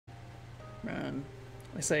Man,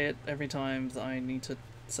 I say it every time that I need to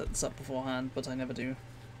set this up beforehand, but I never do.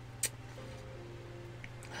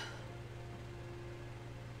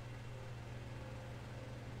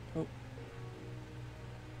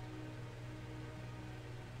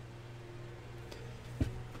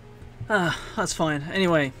 Oh. That's fine.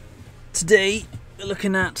 Anyway, today we're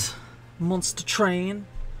looking at Monster Train,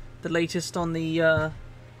 the latest on the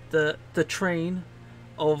train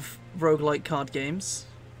of roguelike card games.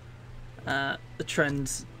 The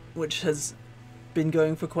trend which has been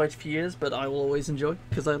going for quite a few years, but I will always enjoy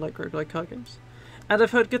because I like roguelike card games. And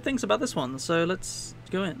I've heard good things about this one, so let's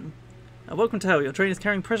go in. Welcome to Hell. Your train is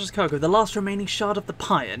carrying precious cargo, the last remaining shard of the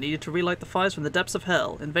pyre, needed to relight the fires from the depths of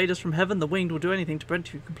hell. Invaders from heaven, the winged, will do anything to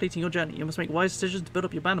prevent you from completing your journey. You must make wise decisions to build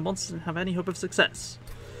up your band of monsters and have any hope of success.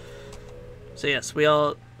 So yes, we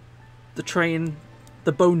are the train,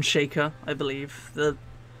 the Bone Shaker, I believe. The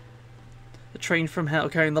train from hell,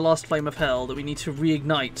 carrying the last flame of hell that we need to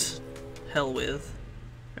reignite hell with.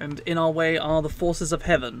 And in our way are the forces of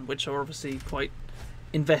heaven, which are obviously quite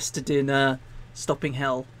invested in stopping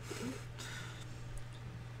hell.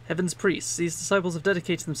 Heaven's priests. These disciples have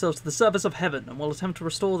dedicated themselves to the service of heaven and will attempt to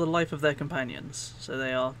restore the life of their companions. So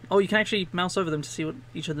they are... Oh, you can actually mouse over them to see what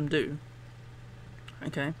each of them do.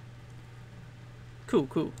 Okay. Cool,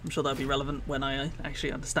 cool. I'm sure that'll be relevant when I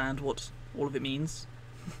actually understand what all of it means.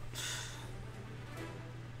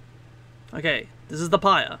 Okay, this is the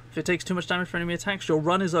pyre. If it takes too much damage from enemy attacks, your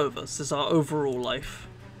run is over. This is our overall life.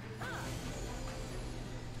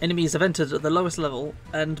 Enemies have entered at the lowest level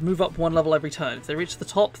and move up one level every turn. If they reach the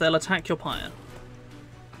top, they'll attack your pyre.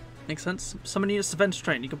 Makes sense? Summon units to vent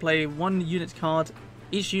train. You can play one unit card,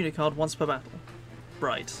 each unit card once per battle.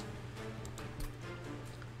 Right.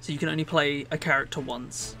 So you can only play a character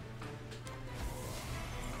once.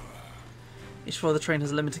 Each floor of the train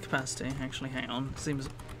has a limited capacity. Actually, hang on. Seems a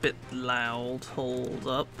bit loud. Hold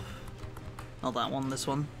up. Not that one, this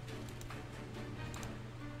one.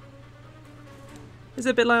 Is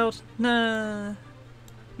it a bit loud? Nah.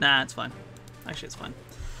 Nah, it's fine. Actually, it's fine.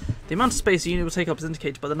 The amount of space a unit will take up is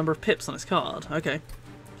indicated by the number of pips on its card. Okay.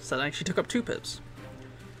 So that actually took up 2 pips.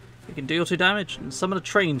 You can deal 2 damage and summon a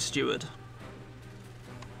train steward.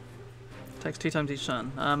 Takes 2 times each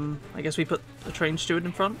turn. I guess we put a train steward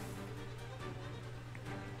in front.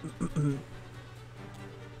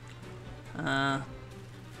 And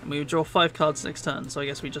we would draw 5 cards next turn, so I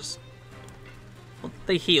guess we just... Well,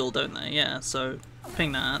 they heal, don't they? Yeah, so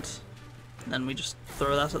ping that. And then we just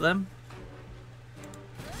throw that at them.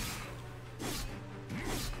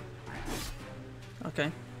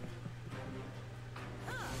 Okay.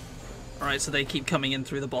 Alright, so they keep coming in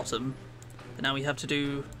through the bottom. But now we have to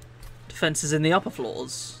do defences in the upper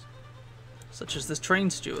floors. Such as this train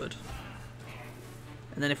steward.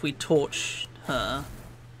 And then if we torch her,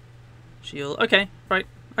 she'll... Okay, right.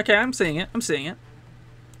 Okay, I'm seeing it. I'm seeing it.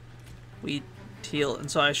 We heal,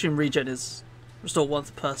 and so I assume regen is restore 1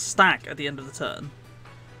 per stack at the end of the turn.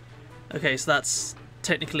 Okay, so that's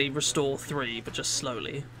technically restore 3, but just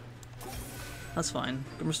slowly. That's fine.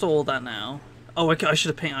 We can restore all that now. Oh, okay, I should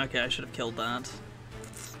have pinged. Okay, I should have killed that.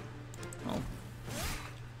 Well,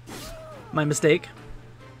 my mistake.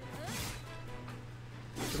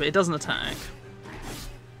 But it doesn't attack.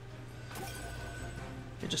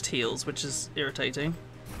 It just heals, which is irritating.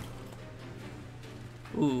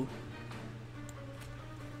 Ooh.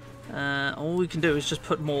 All we can do is just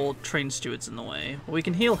put more train stewards in the way. Or we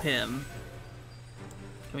can heal him.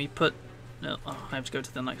 Can we put... No, oh, I have to go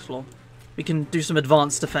to the next floor. We can do some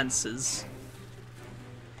advanced defences.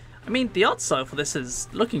 I mean, the art style for this is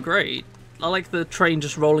looking great. I like the train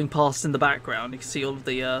just rolling past in the background. You can see all of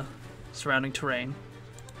the surrounding terrain.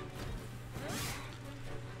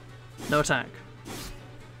 No attack.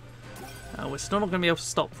 We're still not going to be able to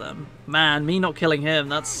stop them. Man, me not killing him,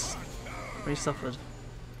 that's... He suffered.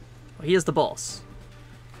 Well, he is the boss.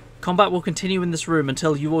 Combat will continue in this room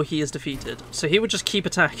until you or he is defeated. So he would just keep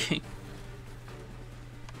attacking.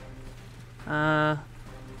 So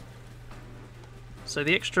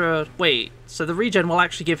the extra... Wait, so the regen will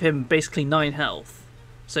actually give him basically 9 health.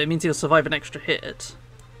 So it means he'll survive an extra hit.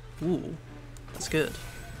 Ooh, that's good.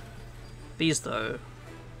 These though...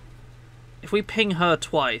 If we ping her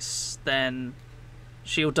twice, then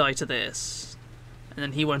she'll die to this. And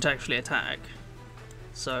then he won't actually attack.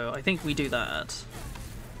 So I think we do that.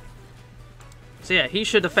 So yeah, he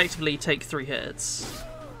should effectively take 3 hits.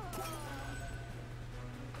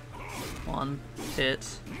 1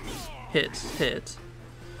 hit, hit, hit.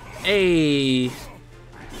 Hey.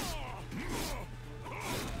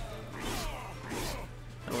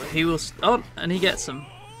 Oh, he will. Oh, and he gets him.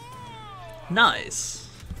 Nice.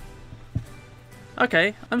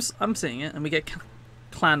 Okay, I'm seeing it, and we get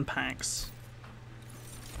clan packs.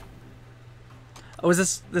 Oh,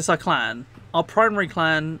 is this our clan? Our primary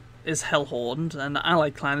clan is Hellhorned, and the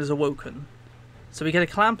allied clan is Awoken. So we get a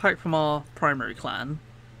clan pack from our primary clan.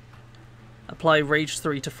 Apply Rage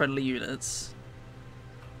 3 to friendly units.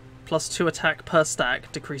 +2 attack per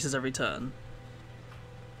stack, decreases every turn.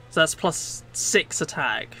 So that's +6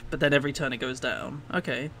 attack, but then every turn it goes down.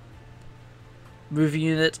 Okay. Move a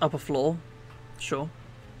unit up a floor. Sure.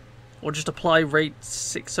 Or just apply rate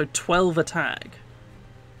 6, so 12 attack.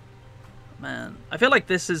 Man, I feel like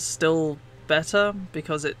this is still better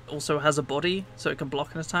because it also has a body, so it can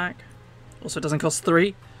block an attack. Also, it doesn't cost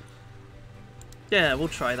 3. Yeah, we'll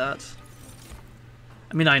try that.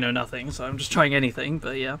 I mean, I know nothing, so I'm just trying anything,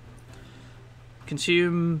 but yeah.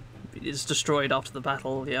 Consume is destroyed after the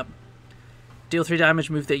battle, yep. Deal 3 damage,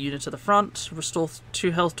 move their unit to the front. Restore 2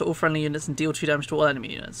 health to all friendly units and deal 2 damage to all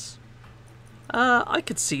enemy units. I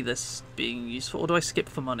could see this being useful. Or do I skip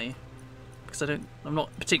for money? Because I'm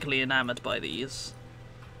not particularly enamored by these.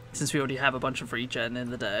 Since we already have a bunch of regen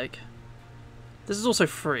in the deck. This is also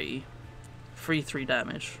free. Free 3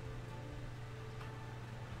 damage.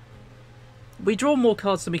 We draw more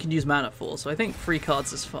cards than we can use mana for, so I think free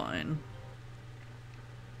cards is fine.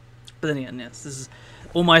 But then again, yes, this is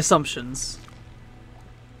all my assumptions.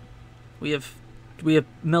 We have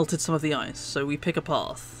melted some of the ice, so we pick a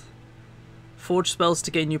path. Forge spells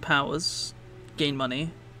to gain new powers, gain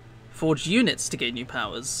money. Forge units to gain new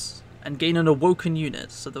powers, and gain an Awoken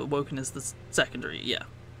unit, so the Awoken is the secondary, yeah.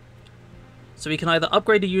 So we can either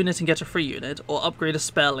upgrade a unit and get a free unit, or upgrade a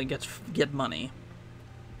spell and get money.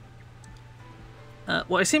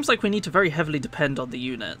 Well, it seems like we need to very heavily depend on the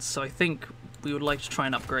units, so I think we would like to try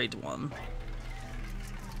and upgrade one.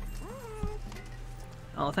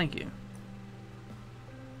 Oh, thank you.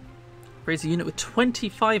 Raise a unit with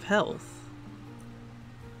 25 health.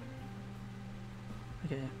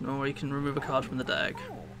 Okay, or you can remove a card from the deck.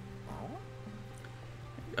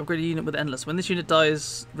 Upgrade a unit with Endless. When this unit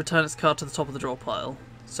dies, return its card to the top of the draw pile.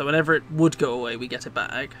 So whenever it would go away, we get it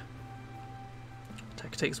back.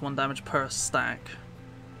 Attack takes 1 damage per stack.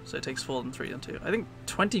 So it takes 4 and 3 and 2. I think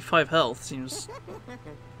 25 health seems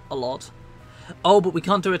a lot. Oh, but we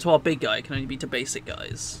can't do it to our big guy. It can only be to basic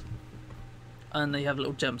guys. And they have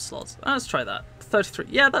little gem slots. Let's try that. 33.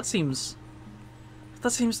 Yeah, that seems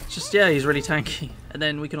just, yeah, he's really tanky. And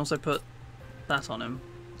then we can also put that on him.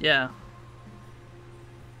 Yeah.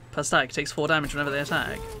 Per stack, takes 4 damage whenever they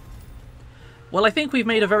attack. Well, I think we've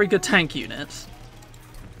made a very good tank unit.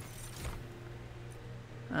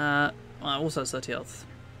 Well, also has 30 health.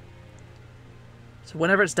 So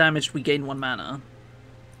whenever it's damaged, we gain 1 mana.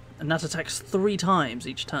 And that attacks 3 times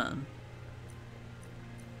each turn.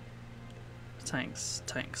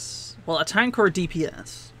 Tanks. Well, a tank or a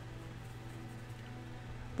DPS?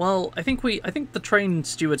 Well, I think the trained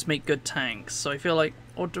stewards make good tanks, so I feel like...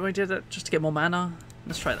 Or do I do that just to get more mana?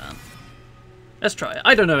 Let's try that. Let's try it.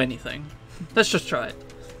 I don't know anything. Let's just try it.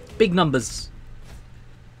 Big numbers.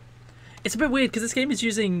 It's a bit weird because this game is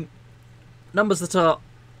using numbers that are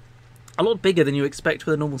a lot bigger than you expect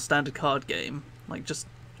with a normal standard card game. Like just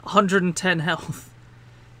 110 health.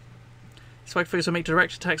 Spike figures will make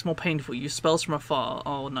direct attacks more painful. Use spells from afar.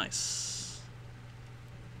 Oh, nice.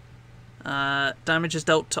 Damage is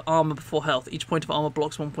dealt to armor before health. Each point of armor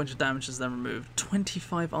blocks 1 point of damage is then removed.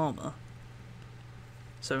 25 armor.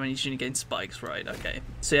 So when each unit gains spikes, right, okay.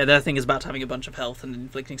 So yeah, their thing is about having a bunch of health and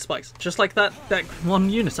inflicting spikes. Just like that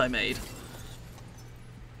one unit I made.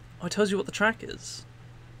 Oh, it tells you what the track is.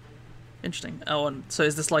 Interesting. Oh, and so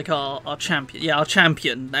is this like our champion? Yeah, our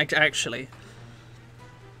champion, actually.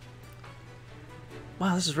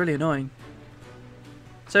 Wow, this is really annoying.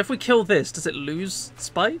 So if we kill this, does it lose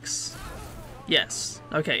spikes? Yes.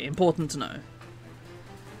 Okay, important to know.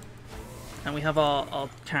 And we have our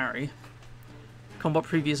carry. Combat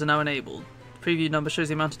previews are now enabled. Preview number shows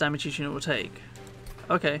the amount of damage each unit will take.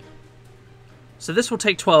 Okay. So this will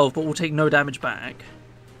take 12, but will take no damage back.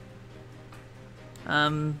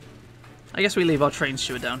 I guess we leave our train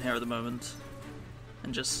steward down here at the moment.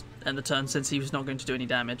 And just end the turn since he was not going to do any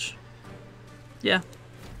damage. Yeah.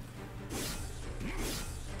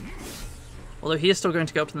 Although he is still going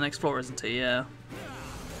to go up to the next floor, isn't he? Yeah.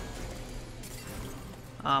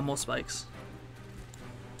 More spikes.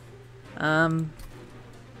 So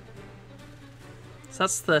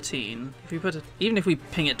that's 13. If we put it, even if we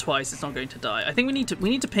ping it twice, it's not going to die. I think we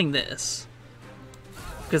need to ping this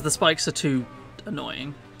because the spikes are too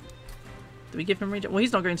annoying. Do we give him regen? Well,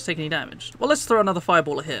 he's not going to take any damage. Well, let's throw another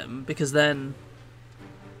fireball at him because then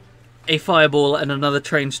a fireball and another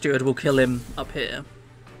train steward will kill him up here.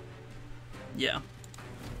 Yeah.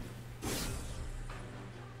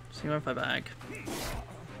 So he won't fight back.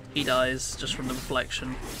 He dies just from the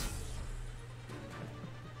reflection.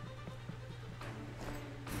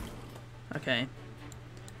 Okay.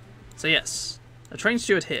 So yes, a train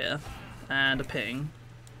steward here, and a ping.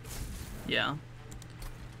 Yeah.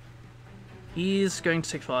 He's going to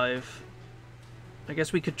take 5. I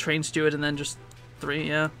guess we could train steward and then just 3,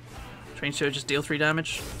 yeah. Train steward just deal 3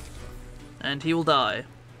 damage. And he will die.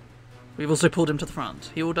 We've also pulled him to the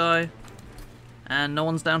front. He will die. And no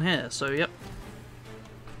one's down here, so yep.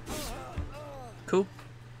 Cool.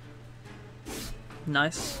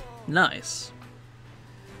 Nice. Nice.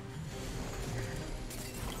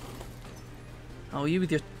 Oh, you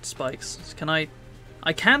with your spikes. Can I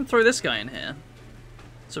can throw this guy in here.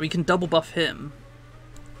 So we can double buff him.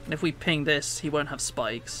 And if we ping this, he won't have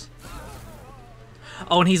spikes.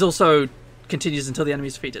 Oh, and he's also continues until the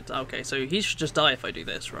enemy's defeated. Okay, so he should just die if I do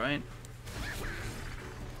this, right?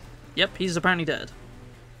 Yep, he's apparently dead.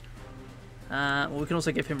 Well, we can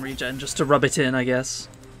also give him regen just to rub it in, I guess.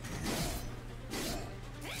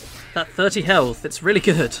 That 30 health, it's really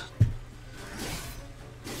good.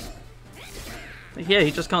 Yeah,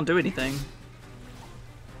 he just can't do anything.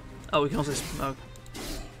 Oh, we can also... Oh.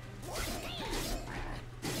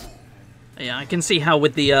 Yeah, I can see how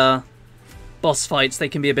with the boss fights they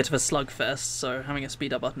can be a bit of a slugfest, so having a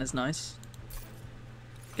speed up button is nice.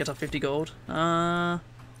 Get up 50 gold. Apply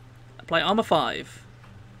armor 5.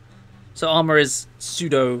 So armor is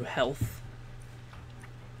pseudo health.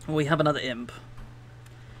 We have another imp.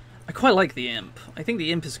 I quite like the imp. I think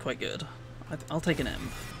the imp is quite good. I'll take an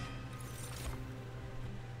imp.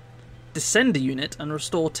 Descend a unit and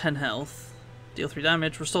restore 10 health. Deal 3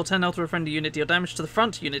 damage. Restore 10 health to a friendly unit. Deal damage to the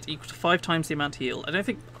front unit equal to 5 times the amount healed. I don't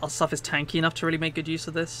think our stuff is tanky enough to really make good use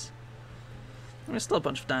of this. I mean, it's still a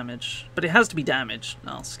bunch of damage. But it has to be damage.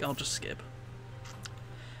 No, I'll just skip.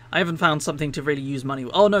 I haven't found something to really use money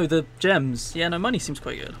with. Oh no, the gems. Yeah, no, money seems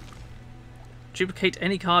quite good. Duplicate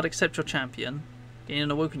any card except your champion. Gain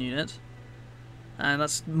an awoken unit. And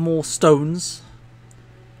that's more stones.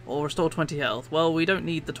 Or restore 20 health. Well, we don't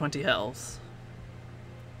need the 20 health.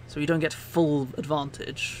 So we don't get full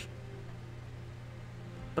advantage.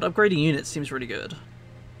 But upgrading units seems really good.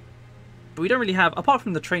 But we don't really have, apart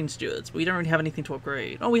from the train stewards, we don't really have anything to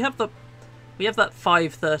upgrade. Oh, we have that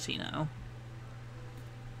 530 now.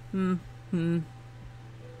 Can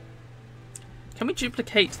we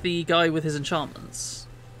duplicate the guy with his enchantments?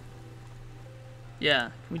 Yeah,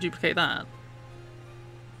 can we duplicate that?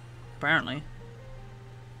 Apparently.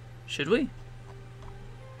 Should we?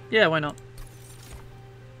 Yeah, why not?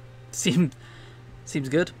 Seems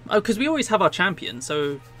good. Oh, because we always have our champion,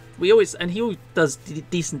 so we always, and he always does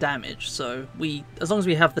decent damage, so we, as long as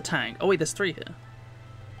we have the tank. Oh wait, there's 3 here.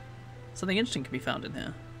 Something interesting can be found in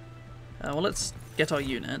here. Well, let's get our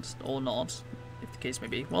unit, or not, if the case may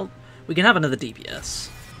be. Well, we can have another DPS.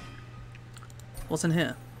 What's in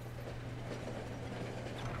here?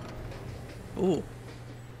 Ooh.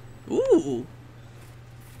 Ooh!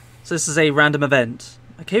 So this is a random event.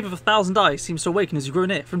 A cave of 1,000 eyes seems to awaken as you grow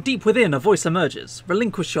near. From deep within, a voice emerges.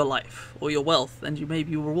 Relinquish your life, or your wealth, and you may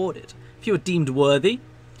be rewarded. If you are deemed worthy.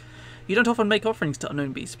 You don't often make offerings to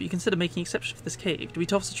unknown beasts, but you consider making exception for this cave. Do we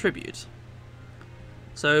toss a tribute?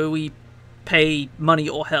 So we pay money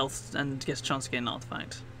or health and get a chance to gain an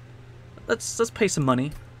artifact. Let's pay some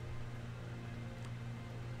money.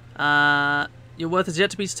 Your worth is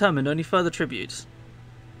yet to be determined. Only further tribute.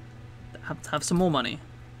 Have some more money.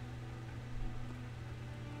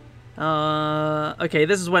 Okay,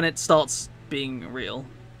 this is when it starts being real.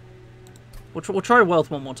 We'll try wealth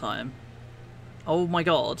one more time. Oh my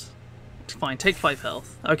god. Fine, take 5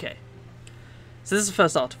 health. Okay. So this is the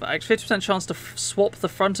first artifact. 50% chance to swap the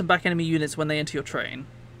front and back enemy units when they enter your train.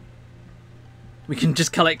 We can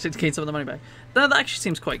just collect it to gain some of the money back. That actually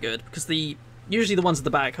seems quite good, because usually the ones at the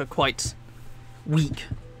back are quite weak.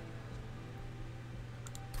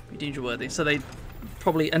 Be danger worthy. So they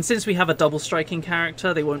probably, and since we have a double striking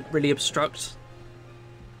character, they won't really obstruct.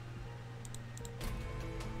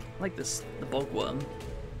 I like this, the bogworm.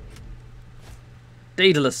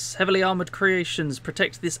 Daedalus, heavily armoured creations,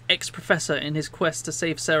 protect this ex-professor in his quest to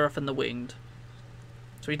save Seraph and the Winged.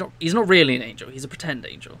 So he's not really an angel, he's a pretend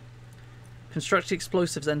angel. Construct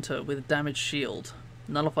explosives enter with a damaged shield.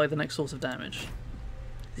 Nullify the next source of damage.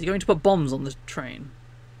 Is he going to put bombs on the train?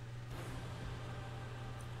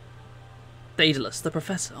 Daedalus, the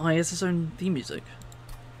professor. Oh, he has his own theme music.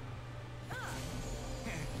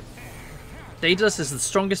 Daedalus is the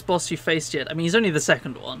strongest boss you've faced yet. I mean, he's only the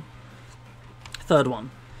second one. Third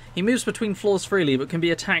one. He moves between floors freely, but can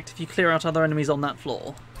be attacked if you clear out other enemies on that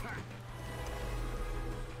floor.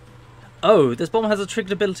 Oh, this bomb has a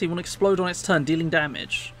triggered ability and will explode on its turn, dealing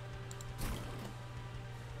damage.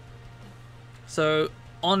 So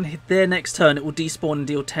on their next turn, it will despawn and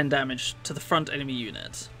deal 10 damage to the front enemy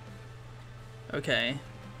unit. Okay.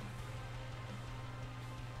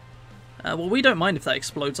 Well, we don't mind if that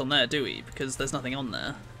explodes on there, do we? Because there's nothing on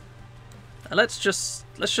there. Let's just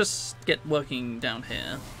get working down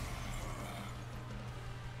here.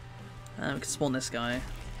 We can spawn this guy.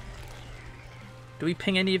 Do we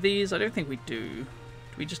ping any of these? I don't think we do. Do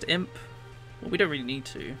we just imp? Well, we don't really need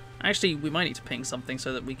to. Actually, we might need to ping something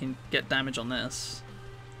so that we can get damage on this.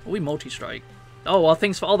 Or we multi-strike. Oh, our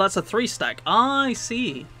thing's for... Oh, that's a 3-stack. Ah, I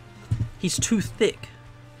see. He's too thick.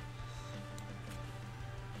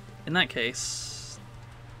 In that case...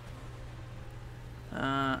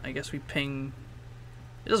 I guess we ping...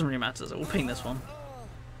 It doesn't really matter, does it? We'll ping this one.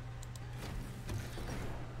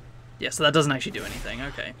 Yeah, so that doesn't actually do anything.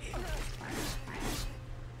 Okay.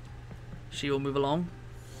 She will move along.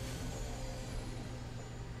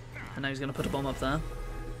 And now he's going to put a bomb up there.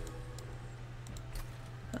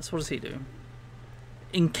 What does he do?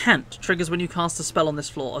 Incant triggers when you cast a spell on this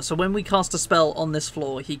floor. So when we cast a spell on this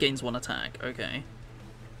floor, he gains 1 attack. Okay.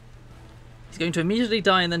 He's going to immediately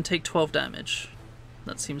die and then take 12 damage.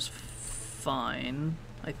 That seems fine,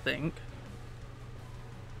 I think.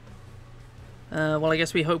 Well, I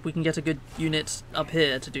guess we hope we can get a good unit up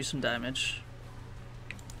here to do some damage.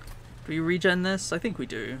 Do we regen this? I think we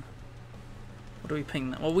do. What do we ping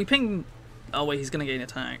that? Well, we ping... Oh, wait, he's going to gain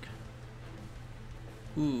attack.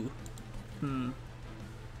 Ooh. So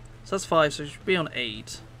that's 5, so it should be on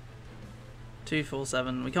 8. 2, 4,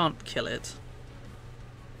 7. We can't kill it.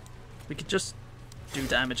 We could just do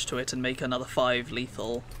damage to it and make another 5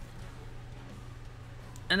 lethal.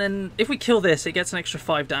 And then, if we kill this, it gets an extra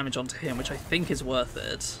 5 damage onto him, which I think is worth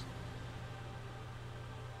it.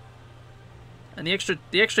 And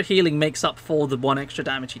the extra healing makes up for the 1 extra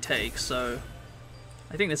damage he takes, so...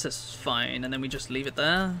 I think this is fine, and then we just leave it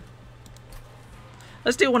there.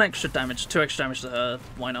 Let's deal 1 extra damage, 2 extra damage to her,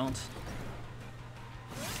 why not?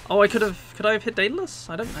 Oh, could I have hit Daedalus?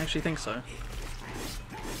 I don't actually think so.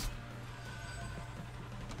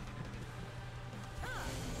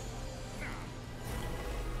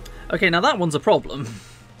 Okay, now that one's a problem. Do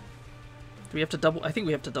we have to double... I think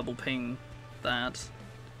we have to double ping that.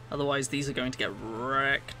 Otherwise these are going to get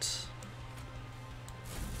wrecked.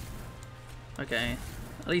 Okay.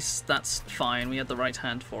 At least that's fine. We had the right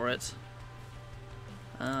hand for it.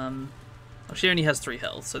 Oh, she only has 3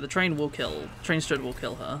 health, so the train will kill... Train Steward will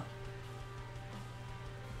kill her.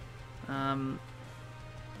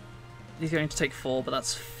 He's going to take 4, but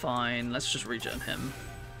that's fine. Let's just regen him.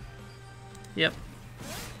 Yep.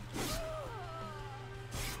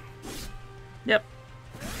 Yep.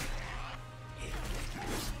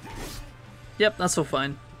 Yep, that's all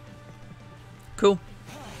fine. Cool.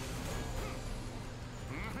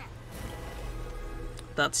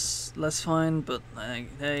 That's less fine, but hey,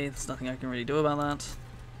 there's nothing I can really do about that.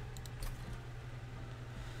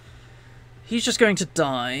 He's just going to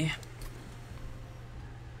die.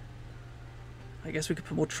 I guess we could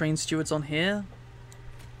put more train stewards on here.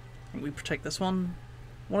 I think we protect this one.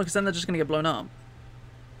 Well, because then they're just going to get blown up.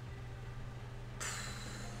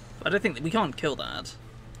 I don't think that we can't kill that.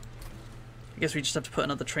 I guess we just have to put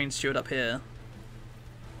another train steward up here.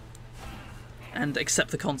 And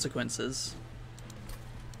accept the consequences.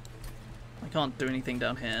 I can't do anything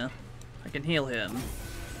down here. I can heal him.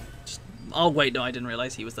 Just... Oh wait, no, I didn't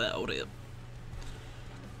realise he was there. Oh dear.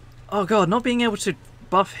 Oh god, not being able to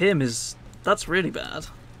buff him is... That's really bad.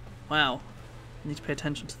 Wow. I need to pay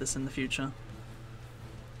attention to this in the future.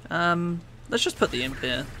 Let's just put the imp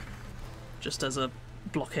here. Just as a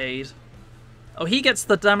blockade. Oh, he gets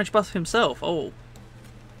the damage buff himself. Oh.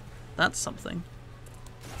 That's something.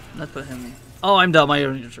 Let's put him... Oh, I'm dumb.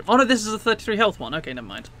 Oh no, this is a 33 health one. Okay, never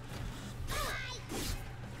mind.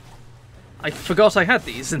 I forgot I had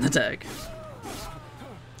these in the deck.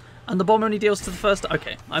 And the bomb only deals to the first...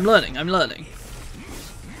 Okay, I'm learning, I'm learning.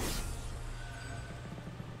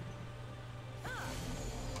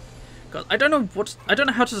 God, I don't know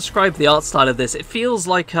how to describe the art style of this. It feels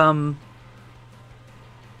like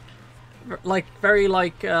very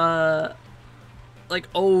like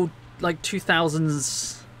old, like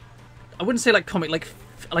 2000s... I wouldn't say like comic,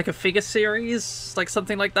 like a figure series, like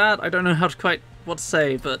something like that. I don't know what to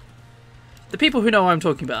say, but the people who know what I'm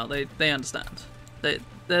talking about, they understand.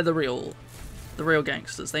 They're the real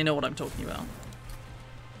gangsters. They know what I'm talking about.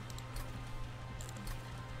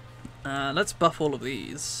 Let's buff all of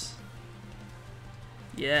these.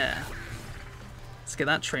 Yeah. Let's get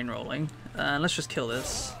that train rolling. Let's just kill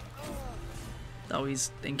this. Oh,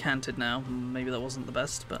 he's incanted now. Maybe that wasn't the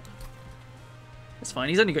best, but it's fine.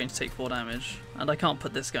 He's only going to take 4 damage, and I can't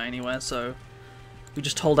put this guy anywhere, so we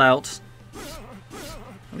just hold out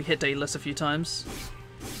We hit Daedalus a few times.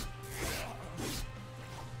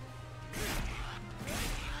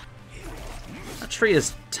 That tree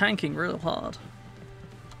is tanking real hard.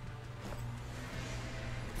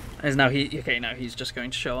 As now now he's just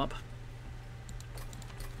going to show up.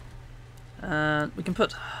 We can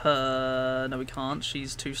put her... No, we can't.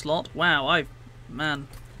 She's 2 slot. Wow, man.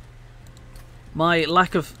 My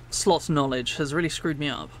lack of slot knowledge has really screwed me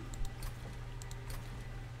up.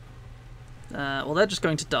 Well, they're just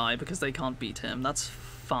going to die because they can't beat him. That's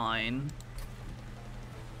fine.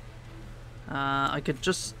 I could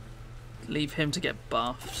just leave him to get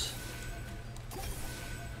buffed.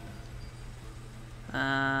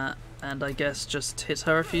 And I guess just hit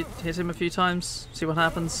him a few times. See what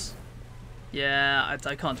happens. Yeah, I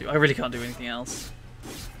really can't do anything else.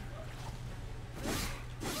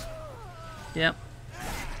 Yep.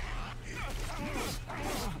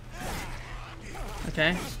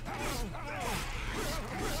 Okay.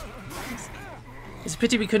 It's a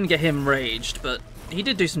pity we couldn't get him raged, but he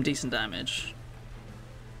did do some decent damage.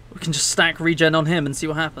 We can just stack regen on him and see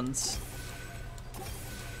what happens.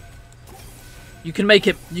 You can make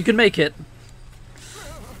it. You can make it.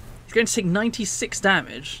 He's going to take 96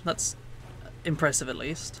 damage. That's impressive, at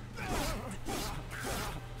least.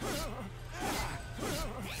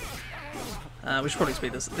 We should probably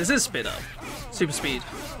speed this. This is speed up. Super speed.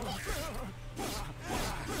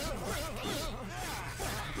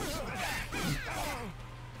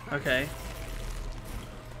 Okay.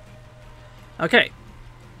 Okay.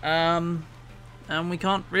 And we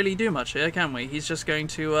can't really do much here, can we? He's just going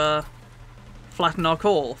to flatten our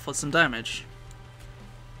core for some damage.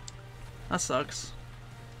 That sucks.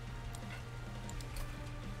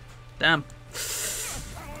 Damn.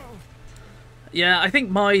 Yeah, I think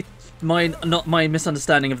my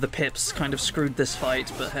misunderstanding of the pips kind of screwed this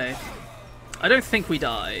fight, but hey. I don't think we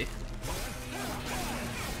die.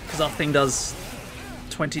 Because our thing does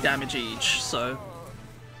 20 damage each, so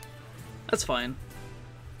that's fine.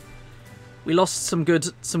 We lost some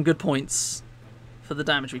good points for the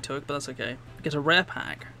damage we took, but that's okay. We get a rare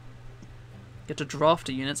pack. Get a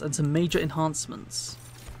drafter units and some major enhancements.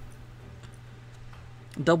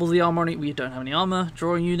 Double the armor on it. We don't have any armor.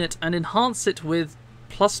 Draw a unit and enhance it with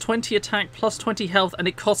plus 20 attack, plus 20 health, and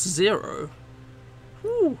it costs 0.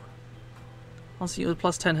 Whew. Enhance it with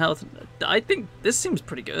plus 10 health. I think this seems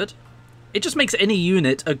pretty good. It just makes any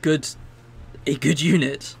unit a good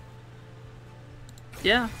unit.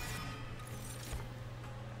 Yeah.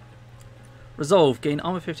 Resolve. Gain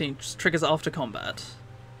armor 15. Just triggers after combat.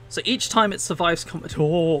 So each time it survives combat,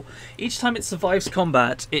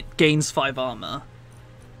 it gains 5 armor.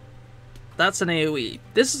 That's an AoE.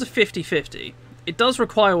 This is a 50-50. It does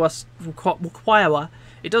require us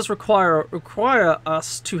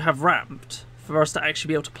to have ramped for us to actually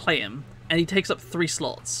be able to play him, and he takes up 3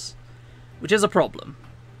 slots, which is a problem.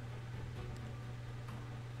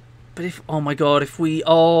 But if if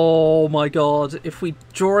we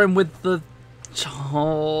draw him with the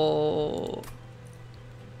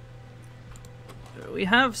we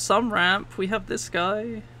have some ramp. We have this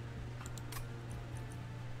guy.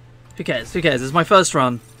 Who cares? Who cares? It's my first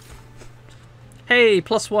run. Hey,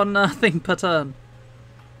 +1 thing per turn.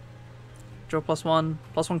 Draw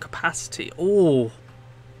 +1 capacity. Oh.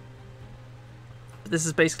 But this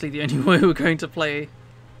is basically the only way we're going to play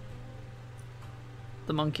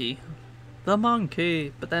the monkey. The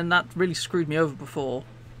monkey. But then that really screwed me over before.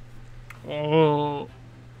 Oh.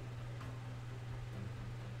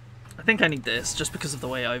 I think I need this just because of the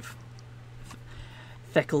way I've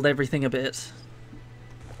feckled everything a bit.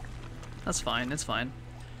 That's fine, it's fine.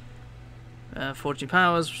 Fortune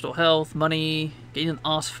powers, restore health, money, gain an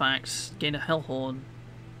artifact, gain a hellhorn.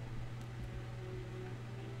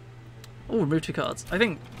 Oh, remove 2 cards. I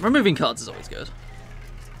think removing cards is always good.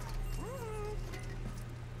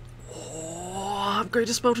 Oh, upgrade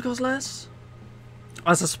a spell to cost less?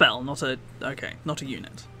 As a spell, not a... okay, not a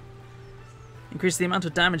unit. Increase the amount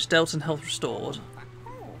of damage dealt and health restored.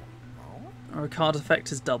 Or a card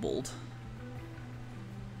effect is doubled.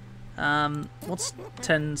 What's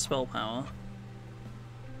 10 spell power?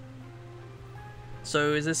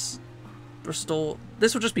 So is this restore?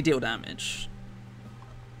 This will just be deal damage.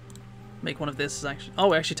 Make one of this is actually.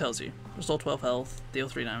 Oh, it actually tells you. Restore 12 health, deal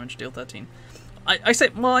 3 damage, deal 13. I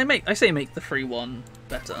say make the free one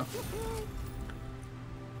better.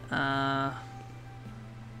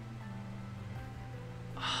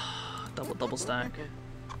 Double stack.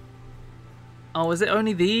 Oh, is it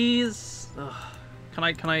only these? Ugh.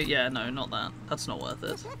 Can I? Yeah, no, not that. That's not worth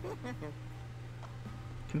it.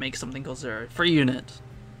 Can make something cost 0. Free unit.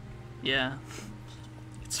 Yeah.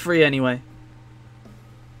 It's free anyway.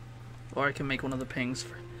 Or I can make one of the pings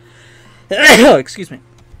free. Excuse me.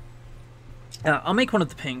 I'll make one of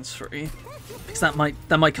the pings free. Because that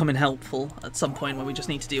might come in helpful at some point when we just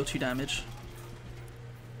need to deal 2 damage.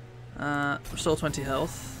 Restore 20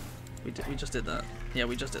 health. We just did that. Yeah,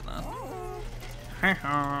 we just did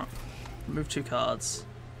that. Move 2 cards.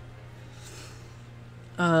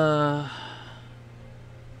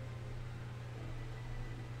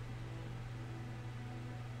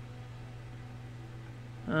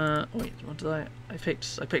 Wait, what did I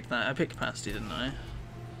picked that. I picked capacity, didn't I?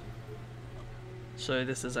 So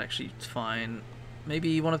this is actually fine.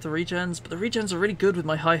 Maybe one of the regens, but the regens are really good with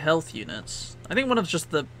my high health units. I think one of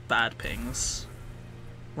just the bad pings.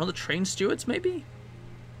 One of the train stewards, maybe?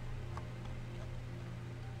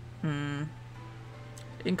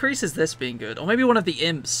 Increases this being good. Or maybe one of the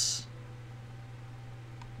imps.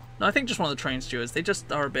 No, I think just one of the train stewards. They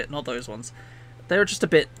just are a bit, not those ones. They're just a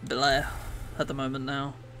bit bleh at the moment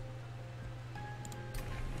now.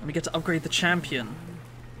 And we get to upgrade the champion.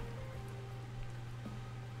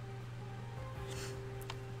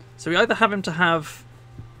 So we either have him to have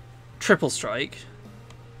triple strike,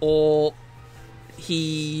 or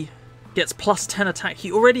he gets plus 10 attack.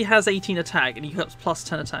 He already has 18 attack, and he gets plus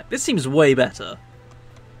 10 attack. This seems way better.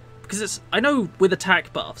 Because it's, I know with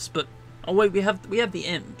attack buffs, but oh wait, we have the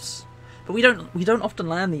imps, but we don't often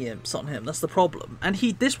land the imps on him. That's the problem. And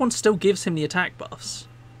this one still gives him the attack buffs.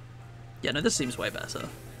 Yeah, no, this seems way better.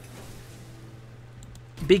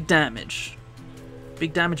 Big damage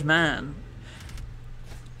man.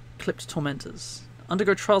 Clipped tormentors.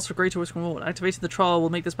 Undergo trials for greater risk and reward. Activating the trial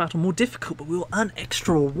will make this battle more difficult, but we will earn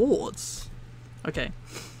extra rewards. Okay.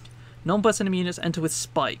 Non-burst enemy units enter with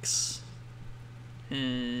spikes.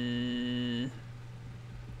 We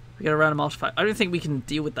get a random artifact. I don't think we can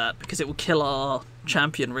deal with that because it will kill our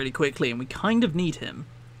champion really quickly, and we kind of need him.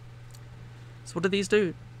 So what do these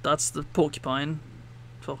do? That's the porcupine.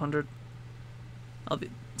 1200.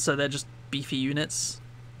 So they're just beefy units.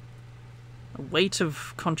 A weight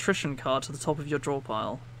of contrition card to the top of your draw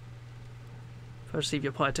pile. If I receive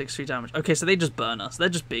your pile takes 3 damage. Okay, so they just burn us. They're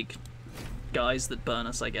just big guys that burn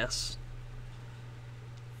us, I guess.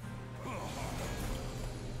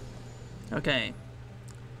 Okay.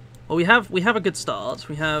 Well, we have a good start.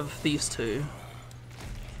 We have these 2.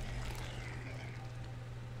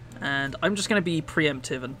 And I'm just going to be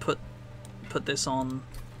preemptive and put this on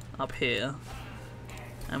up here.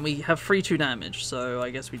 And we have free 2 damage, so I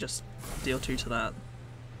guess we just deal 2 to that.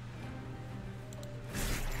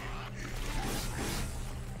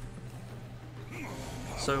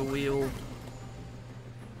 So we'll...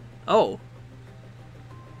 Oh!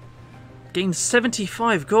 Gain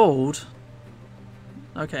 75 gold!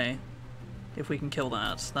 Okay. If we can kill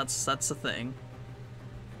that. That's the thing.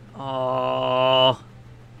 Oh,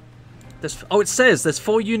 it says there's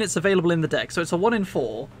 4 units available in the deck, so it's a 1 in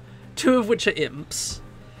 4. 2 of which are imps.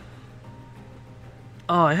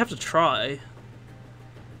 Oh, I have to try.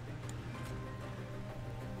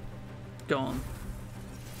 Go on.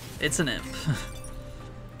 It's an imp.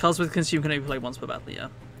 Cards with consume can only play once per battle, yeah.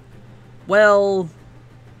 Well,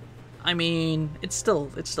 I mean, it's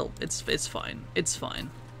fine. It's fine.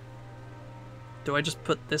 Do I just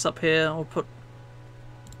put this up here, or put...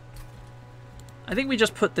 I think we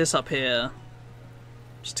just put this up here.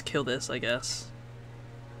 Just to kill this, I guess.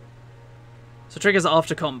 So triggers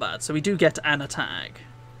after combat, so we do get an attack.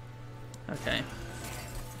 Okay.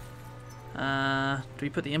 Do we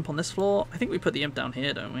put the imp on this floor? I think we put the imp down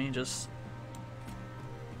here, don't we? Just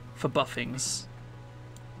for buffings.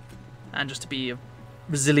 And just to be a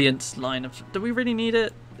resilient line of... Do we really need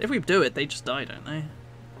it? If we do it, they just die, don't they?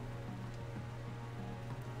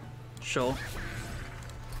 Sure.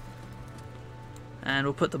 And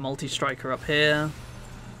we'll put the multi-striker up here.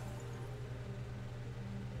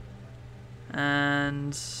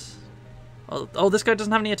 And... Oh, this guy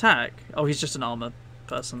doesn't have any attack. Oh, he's just an armor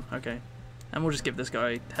person. Okay. And we'll just give this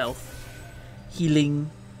guy health.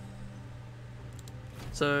 Healing.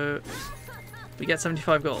 So, we get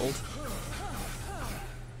 75 gold.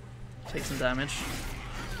 Take some damage.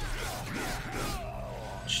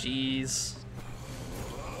 Jeez.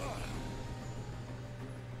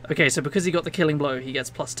 Okay, so because he got the killing blow, he gets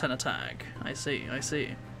plus 10 attack. I see, I see.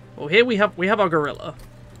 Well, here we have our gorilla.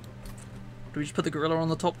 Do we just put the gorilla on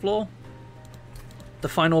the top floor? The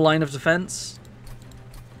final line of defense?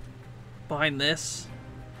 Behind this?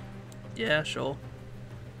 Yeah, sure.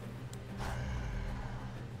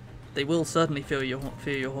 They will certainly fear your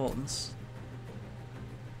horns.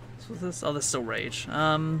 So this, oh, there's still rage.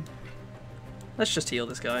 Let's just heal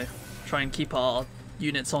this guy. Try and keep our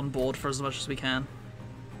units on board for as much as we can.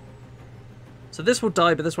 So this will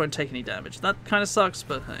die, but this won't take any damage. That kind of sucks,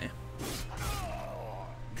 but hey.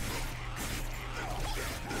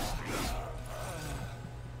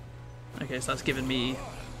 Okay, so that's given me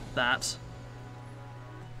that.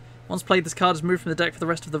 Once played, this card is moved from the deck for the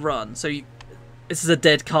rest of the run. So this is a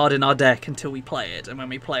dead card in our deck until we play it, and when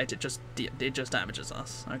we play it, it just damages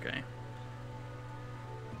us. Okay.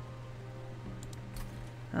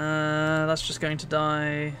 That's just going to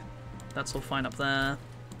die. That's all fine up there.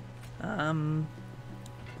 Cool.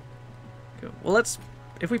 Well,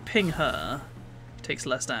 if we ping her, it takes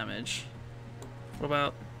less damage. What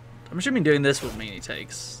about... I'm assuming doing this will mean he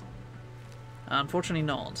takes. Unfortunately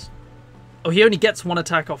not. Oh, he only gets one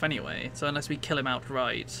attack off anyway, so unless we kill him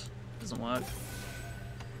outright, it doesn't work.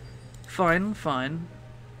 Fine, fine.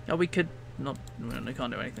 Oh, we could not... We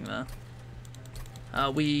can't do anything there.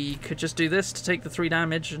 We could just do this to take the 3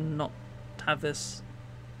 damage and not have this...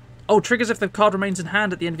 Oh, triggers if the card remains in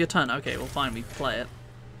hand at the end of your turn. Okay, well fine, we play it.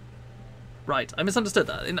 Right, I misunderstood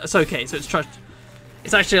that. It's okay, so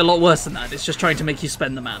it's actually a lot worse than that. It's just trying to make you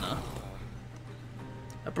spend the mana.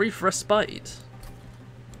 A brief respite.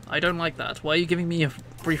 I don't like that. Why are you giving me a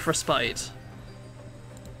brief respite?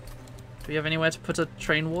 Do we have anywhere to put a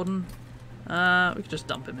train warden? We could just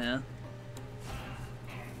dump him here.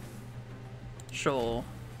 Sure.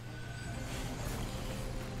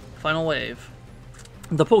 Final wave.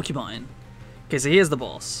 The porcupine. Okay, so here's the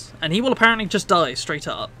boss. And he will apparently just die straight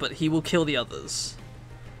up, but he will kill the others.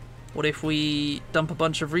 What if we dump a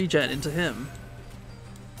bunch of regen into him?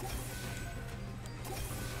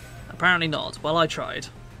 Apparently not. Well, I tried.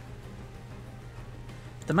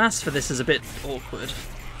 The mass for this is a bit awkward.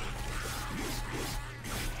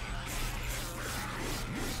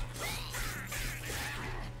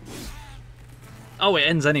 Oh, it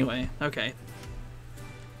ends anyway. Okay.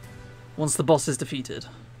 Once the boss is defeated.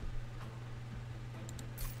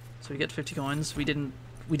 So we get 50 coins. We didn't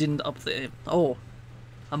up the... Oh.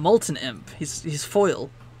 A Molten Imp. He's foil.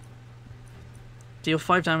 Deal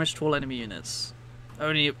 5 damage to all enemy units.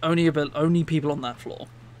 Only people on that floor.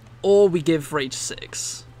 Or we give Rage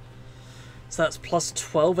 6. So that's plus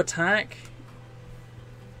 12 attack.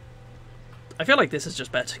 I feel like this is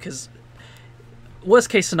just better, because... Worst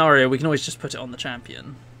case scenario, we can always just put it on the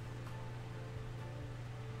champion.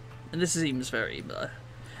 And this seems very...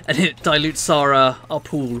 And it dilutes our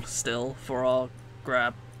pool still for our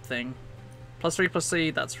grab thing. Plus 3, plus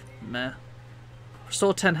C, that's meh.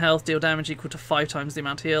 Restore 10 health, deal damage equal to 5 times the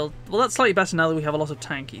amount healed. Well, that's slightly better now that we have a lot of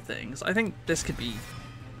tanky things. I think this could be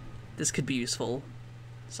useful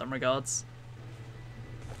in some regards.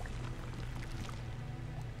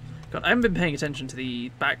 God, I haven't been paying attention to the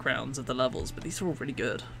backgrounds of the levels, but these are all really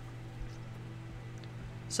good.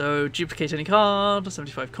 So, duplicate any card,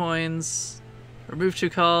 75 coins, remove 2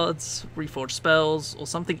 cards, reforge spells, or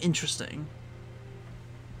something interesting.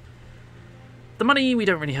 The money we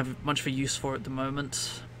don't really have much of a use for at the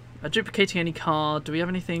moment. Duplicating any card, do we have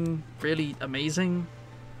anything really amazing?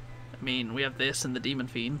 I mean, we have this and the Demon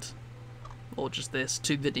Fiend. Or just this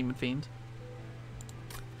to the Demon Fiend.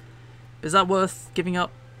 Is that worth giving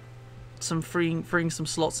up some freeing some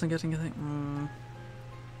slots and getting a thing?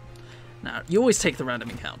 Now, you always take the random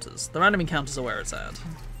encounters. The random encounters are where it's at.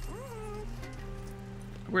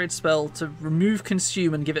 Upgrade spell to remove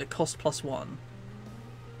consume and give it a cost +1.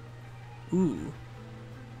 Ooh.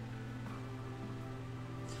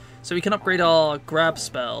 So we can upgrade our grab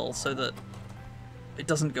spell so that it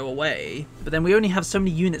doesn't go away, but then we only have so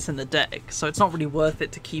many units in the deck, so it's not really worth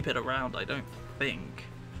it to keep it around, I don't think.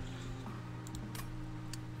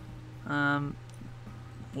 Well,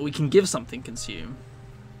 we can give something consume.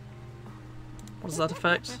 What does that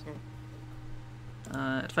affect?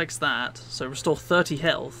 It affects that, so restore 30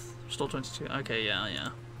 health, restore 22, okay,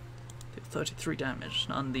 yeah. 33 damage,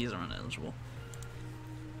 none of these are ineligible.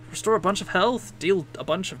 Restore a bunch of health, deal a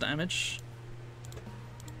bunch of damage.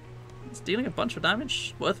 Is dealing a bunch of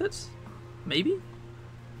damage worth it? Maybe?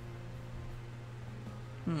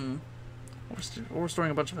 Or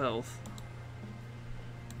restoring a bunch of health.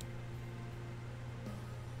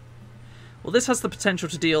 Well, this has the potential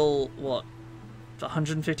to deal, what,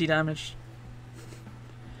 150 damage?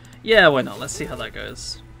 Yeah, why not? Let's see how that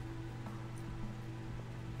goes.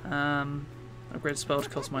 Upgrade spell to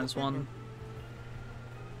cost -1.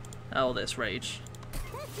 Oh, this rage.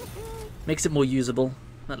 Makes it more usable,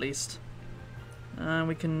 at least.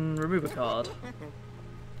 We can remove a card.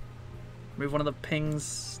 Remove one of the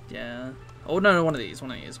pings. Yeah. Oh, no, one of these.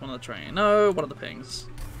 One of the train. No, one of the pings.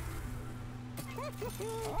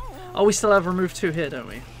 Oh, we still have remove 2 here, don't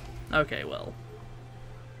we? Okay, well.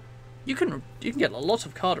 You can get a lot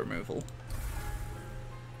of card removal.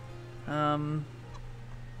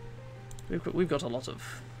 We've got a lot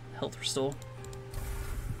of health restore.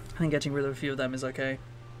 I think getting rid of a few of them is okay.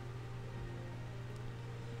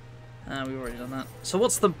 We've already done that. So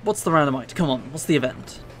what's the random item? Come on, what's the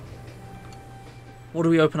event? What do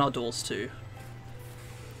we open our doors to?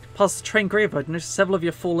 Past the train graveyard, notice several of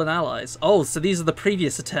your fallen allies. Oh, so these are the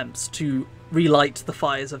previous attempts to relight the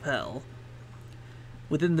fires of hell.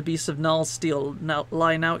 Within the beasts of Gnarl's steel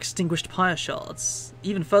lie now extinguished pyre shards.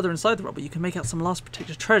 Even further inside the rubble, you can make out some last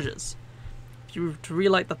protected treasures. If you were to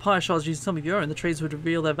relight the pyre shards using some of your own, the trades would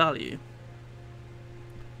reveal their value.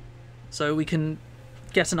 So we can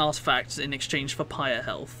get an artifact in exchange for pyre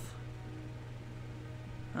health.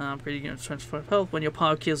 Upgrading units 25 health. When your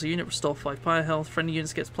pyre kills a unit, restore 5 pyre health. Friendly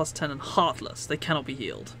units gets plus 10 and heartless. They cannot be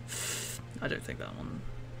healed. I don't think that one.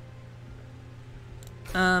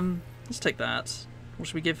 Let's take that. What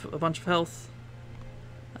should we give a bunch of health?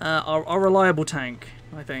 Our reliable tank,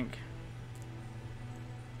 I think.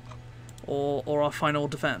 Or our final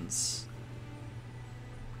defense.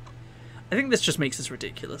 I think this just makes this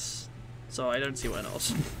ridiculous. So I don't see why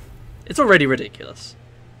not. It's already ridiculous.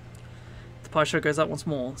 The pie show goes out once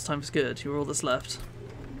more. This time is good. You're all that's left.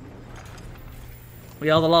 We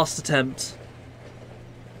are the last attempt.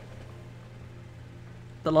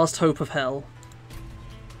 The last hope of hell.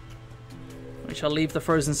 We shall leave the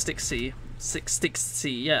frozen Styx Sea. Styx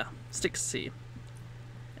Sea.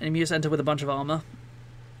 Enemies enter with a bunch of armor.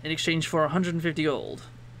 In exchange for 150 gold.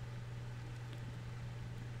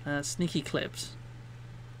 Sneaky clipped.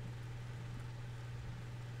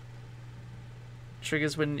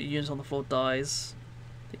 Triggers when a unit on the floor dies.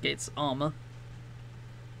 Negates armor.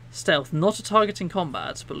 Stealth. Not a target in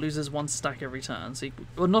combat, but loses 1 stack every turn. So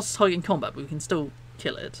well, not a target in combat, but we can still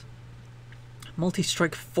kill it.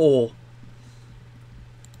 Multi-strike 4.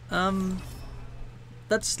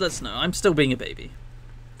 Let's know. I'm still being a baby.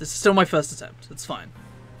 This is still my first attempt. It's fine.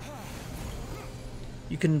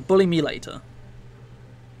 You can bully me later.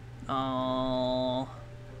 Oh,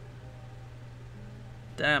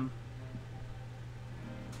 damn.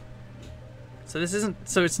 So this isn't.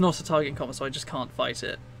 So it's not a target in combat, so I just can't fight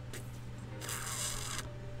it.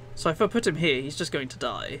 So if I put him here, he's just going to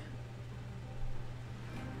die.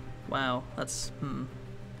 Wow, that's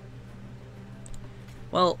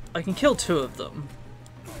Well, I can kill 2 of them.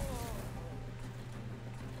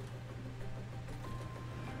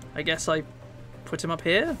 I guess I put him up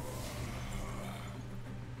here?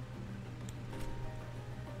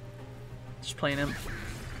 Just plain him.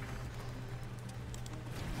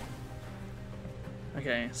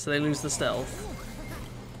 Okay, so they lose the stealth.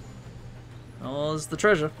 Oh, there's the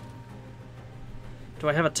treasure. Do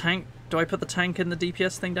I have a tank? Do I put the tank in the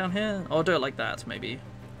DPS thing down here? Or do it like that, maybe.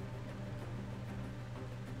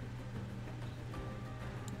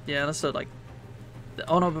 Yeah, let's do it like...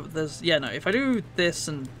 Oh no, but there's... Yeah, no, if I do this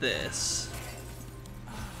and this...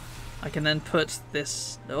 I can then put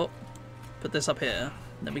this... Oh, put this up here.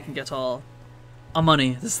 Then we can get our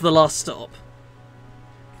money. This is the last stop.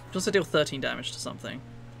 Just to deal 13 damage to something.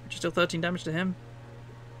 Just deal 13 damage to him?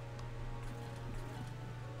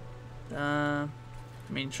 I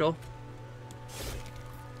mean, sure.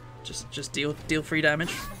 Just deal 3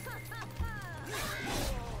 damage.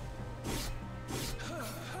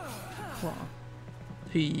 What?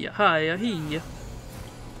 Hiya.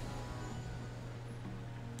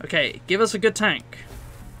 Okay, give us a good tank.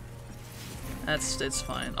 It's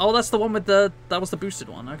fine. Oh, that's the one with the... That was the boosted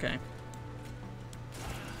one, okay.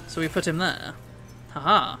 So we put him there.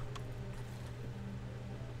 Haha.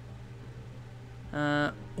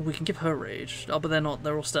 We can give her rage. Oh, but they're not.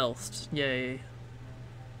 They're all stealthed. Yay.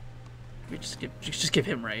 We just give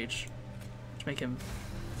him rage. Just make him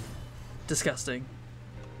disgusting.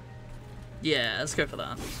 Yeah, let's go for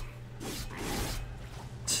that.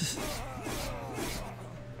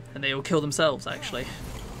 And they all kill themselves, actually.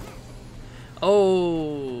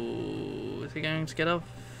 Oh, is he going to get off?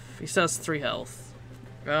 He still has 3 health.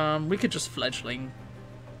 We could just fledgling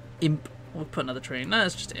imp. We'll put another train. No,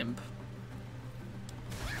 it's just imp.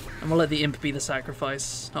 And we'll let the imp be the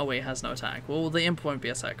sacrifice. Oh wait, it has no attack. Well, the imp won't be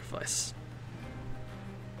a sacrifice.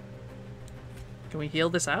 Can we heal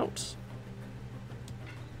this out?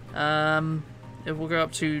 It will go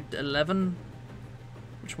up to 11,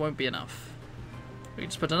 which won't be enough. We can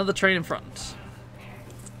just put another train in front.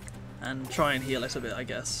 And try and heal it a bit, I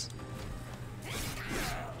guess.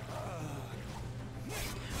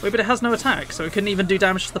 Wait, but it has no attack, so it couldn't even do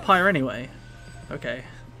damage to the pyre anyway. Okay.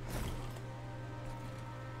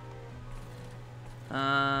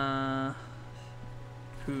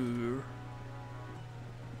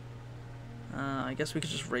 I guess we could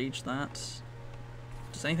just rage that.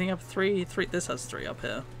 Does anything have 3? This has 3 up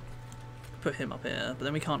here. Put him up here, but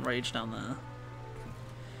then we can't rage down there.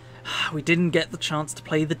 We didn't get the chance to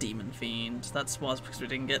play the Demon Fiend. That's was because we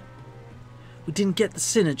didn't get... we didn't get the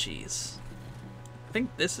synergies. I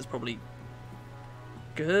think this is probably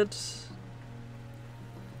good.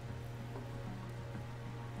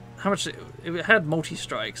 How much... It had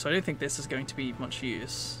multi-strike, so I don't think this is going to be much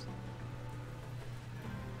use.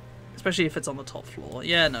 Especially if it's on the top floor.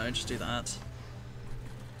 Yeah, no, just do that.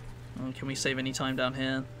 Oh, can we save any time down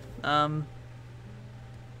here?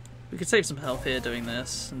 We could save some health here doing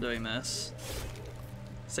this and doing this.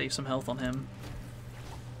 Save some health on him.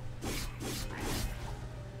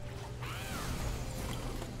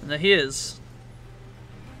 And there he is.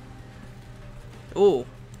 Oh!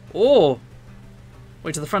 Oh!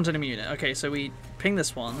 Wait, to the front enemy unit. Okay, so we ping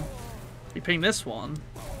this one. We ping this one.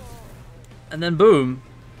 And then boom!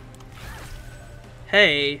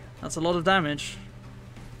 Hey! That's a lot of damage.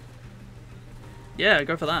 Yeah,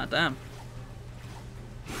 go for that, damn.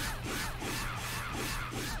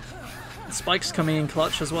 The spike's coming in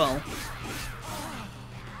clutch as well.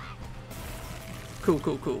 Cool,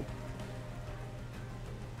 cool, cool.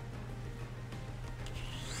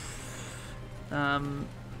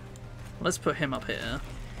 Let's put him up here.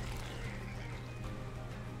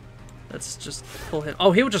 Let's just pull him.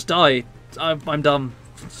 Oh, he'll just die. I'm dumb.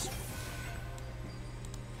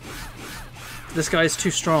 This guy's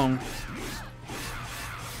too strong.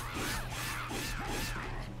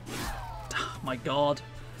 Oh my god.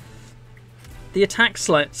 The attack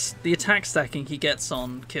stacking he gets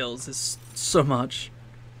on kills is so much.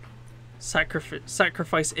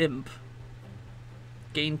 Sacrifice imp.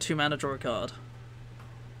 Gain 2 mana, draw a card.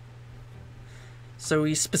 So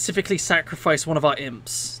we specifically sacrifice one of our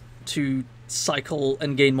imps to cycle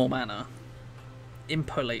and gain more mana.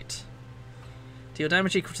 Impolate. Deal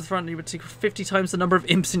damage equal to the front, you would equal 50 times the number of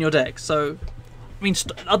imps in your deck. So, I mean,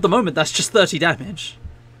 at the moment that's just 30 damage.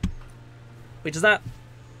 Wait, does that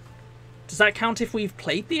count if we've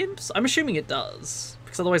played the imps? I'm assuming it does,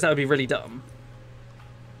 because otherwise that would be really dumb.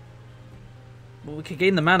 Well, we could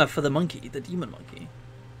gain the mana for the monkey, the demon monkey.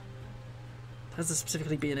 It has to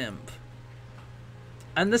specifically be an imp.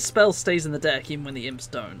 And this spell stays in the deck even when the imps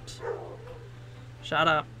don't. Shut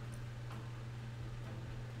up.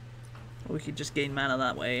 Or we could just gain mana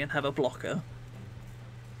that way and have a blocker.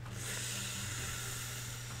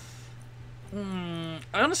 I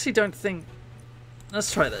honestly don't think...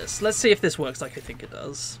 Let's try this. Let's see if this works like I think it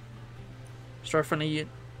does. Store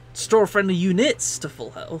friendly units to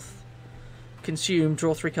full health. Consume,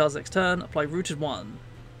 draw 3 cards next turn. Apply Rooted 1.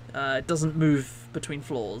 It doesn't move between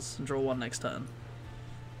floors. And draw 1 next turn.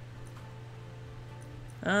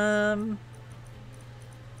 I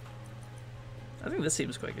think this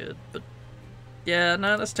seems quite good, but yeah,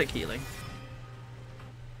 no, let's take healing.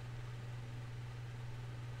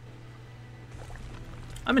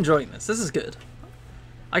 I'm enjoying this. This is good.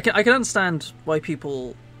 I can understand why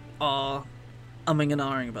people are umming and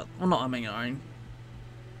ahhing about. Well, not umming and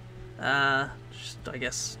ahhing. Just, I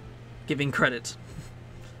guess, giving credit.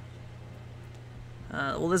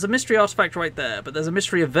 Well, there's a mystery artifact right there, but there's a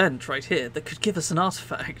mystery event right here that could give us an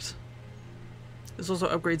artifact. This also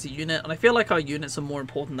upgrades a unit, and I feel like our units are more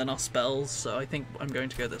important than our spells, so I think I'm going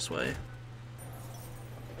to go this way.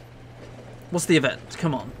 What's the event?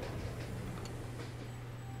 Come on.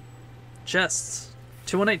 Chests.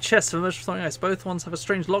 218 chests of emerged from ice. Both ones have a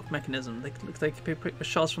strange lock mechanism. They look like they could be picked with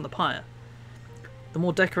shards from the pyre. The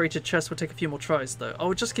more decorated chests will take a few more tries, though.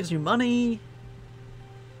 Oh, it just gives you money.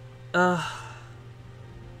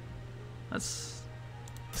 Let's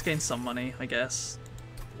gain some money, I guess.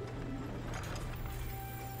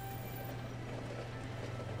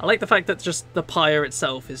 I like the fact that just the pyre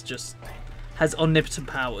itself has omnipotent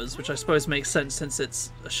powers, which I suppose makes sense since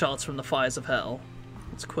it's shards from the fires of hell.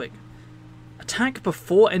 It's quick. Attack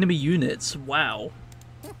before enemy units. Wow.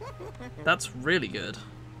 That's really good.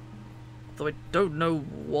 Though I don't know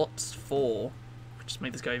what for. Just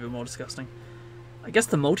make this guy even more disgusting. I guess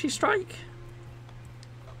the multi-strike?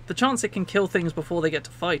 The chance it can kill things before they get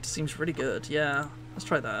to fight seems really good. Yeah, let's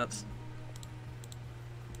try that.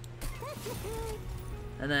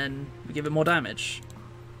 And then we give it more damage.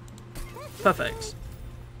 Perfect.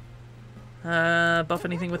 Buff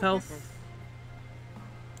anything with health?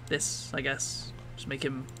 This, I guess. Just make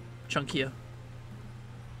him chunkier.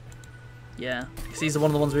 Yeah, because he's one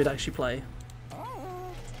of the ones we'd actually play.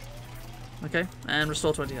 Okay, and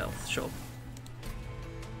restore 20 health, sure.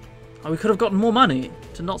 Oh, we could have gotten more money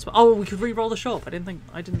to not spend. Oh, we could re-roll the shop. I didn't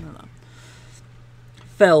know that.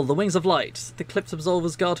 Fell, the Wings of Light. The Clipped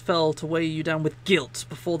Absolver's guard fell to weigh you down with guilt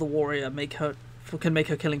before the warrior can make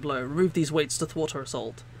her killing blow. Remove these weights to thwart her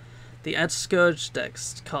assault. The add Scourge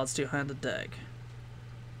decks cards to your hand and deck.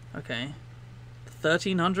 Okay.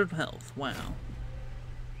 1300 health. Wow.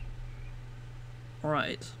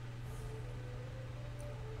 Alright.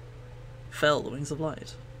 fell the wings of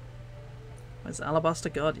light. Where's Alabaster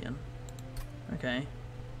Guardian? Okay.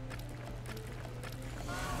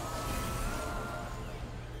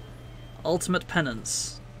 Ultimate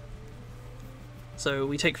Penance. So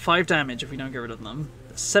we take 5 damage if we don't get rid of them.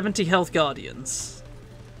 70 health Guardians.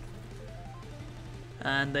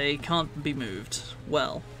 And they can't be moved.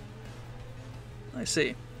 Well. I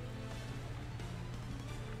see.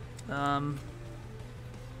 Should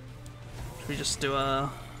we just do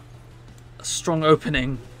a strong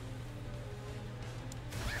opening?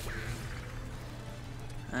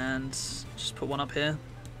 And just put one up here.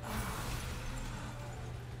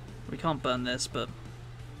 We can't burn this, but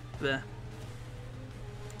there.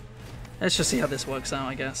 Let's just see how this works out,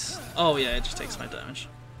 I guess. Oh yeah, it just takes my damage.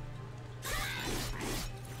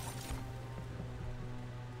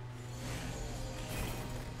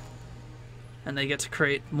 And they get to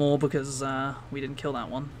create more because we didn't kill that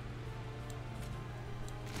one.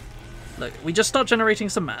 Look, we just start generating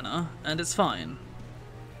some mana, and it's fine.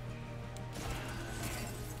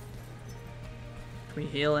 Can we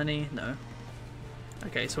heal any? No.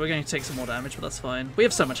 Okay, so we're going to take some more damage, but that's fine. We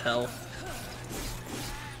have so much health.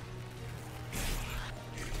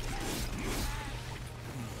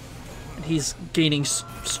 And he's gaining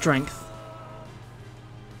strength.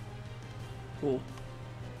 Cool.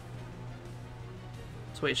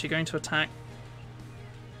 So wait, is she going to attack?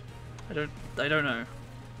 I don't know.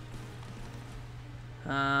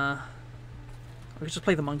 We could just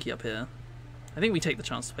play the monkey up here. I think we take the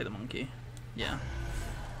chance to play the monkey. Yeah.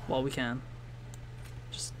 While we can.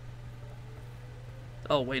 Just...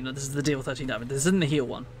 Oh wait, no, this is the deal 13 damage. This isn't the heal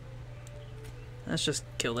one. Let's just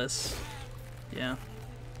kill this. Yeah.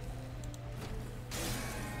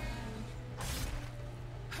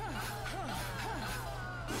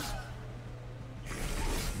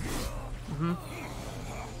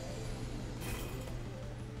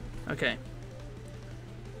 Okay.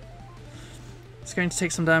 It's going to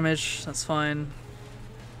take some damage, that's fine.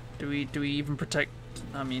 Do we even protect?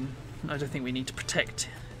 I mean, I don't think we need to protect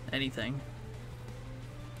anything.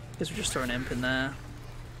 Guess we just throw an imp in there.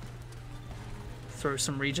 Throw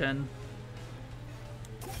some regen.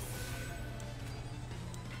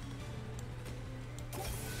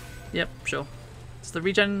 Yep, sure. Does the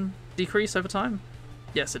regen decrease over time?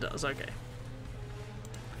 Yes, it does, okay.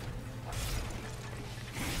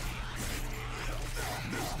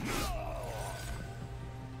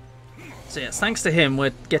 So yes, thanks to him,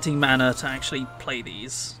 we're getting mana to actually play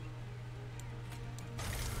these.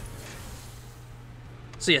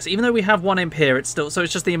 So yes, even though we have one imp here, it's still... So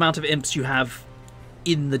it's just the amount of imps you have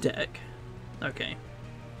in the deck. Okay.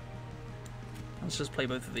 Let's just play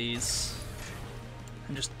both of these.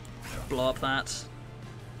 And just blow up that.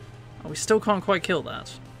 Oh, we still can't quite kill that.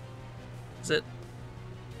 Is it...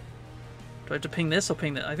 Do I have to ping this or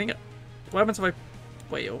ping that? I think... What happens if I...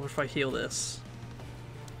 Wait, or if I heal this?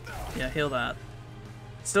 Yeah, heal that.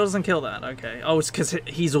 Still doesn't kill that, okay. Oh, it's because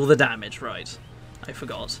he's all the damage, right. I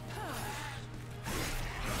forgot.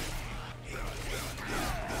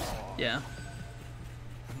 Yeah.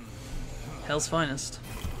 Hell's finest.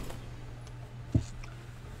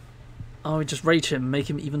 Oh, we just rage him, make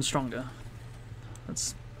him even stronger.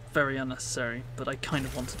 That's very unnecessary, but I kind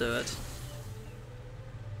of want to do it.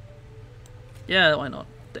 Yeah, why not?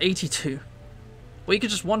 82. Well, you could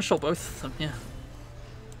just one-shot both of them, yeah.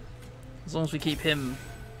 As long as we keep him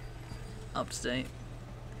up to date.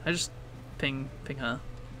 I just ping her.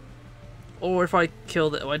 Or if I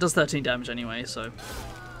kill it, well, it does 13 damage anyway, so.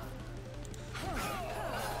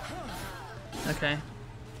 Okay.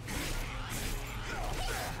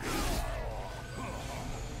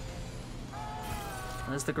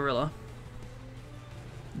 There's the gorilla.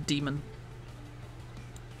 Demon.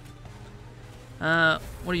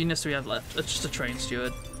 What units do we have left? Just a train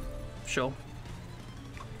steward. Sure.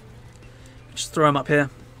 Just throw him up here.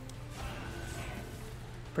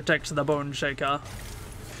 Protect the bone shaker.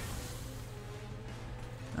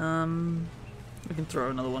 We can throw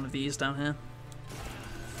another one of these down here.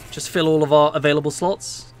 Just fill all of our available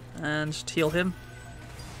slots and just heal him.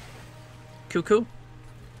 Cuckoo.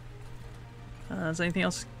 Does anything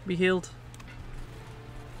else be healed?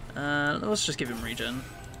 Let's just give him regen.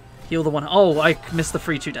 Heal the one. Oh, I missed the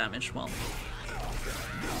free 2 damage. Well.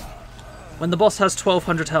 When the boss has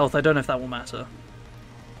 1200 health, I don't know if that will matter.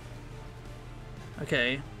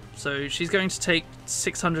 Okay, so she's going to take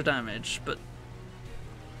 600 damage, but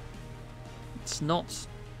it's not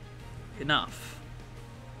enough.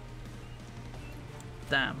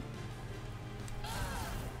 Damn.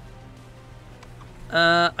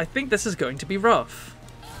 I think this is going to be rough.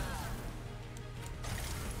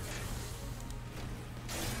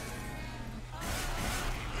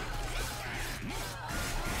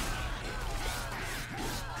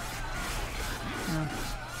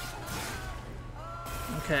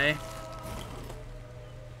 Okay.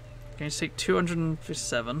 Going to take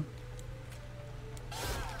 257.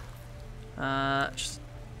 Just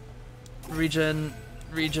regen,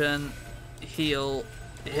 heal,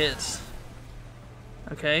 hit.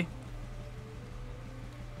 Okay.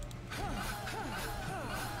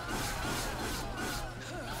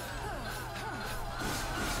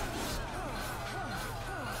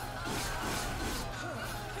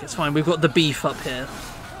 It's fine, we've got the beef up here.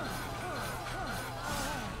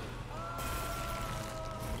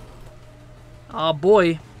 Ah,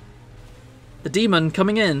 boy. The demon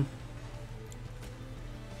coming in.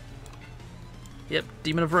 Yep,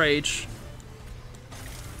 Demon of Rage.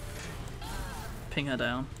 Ping her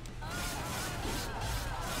down.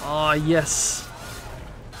 Ah, yes.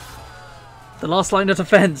 The last line of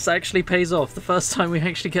defense actually pays off. The first time we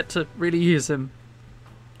actually get to really use him.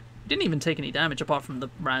 He didn't even take any damage apart from the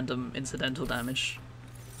random incidental damage,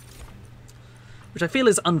 which I feel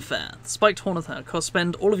is unfair. Spiked Horn Attack. Cost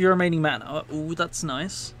spend all of your remaining mana. Ooh, that's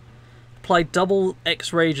nice. Apply double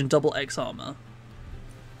X Rage and double X Armor.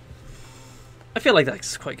 I feel like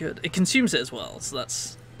that's quite good. It consumes it as well, so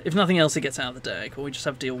that's... If nothing else, it gets out of the deck, or we just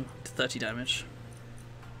have to deal 30 damage.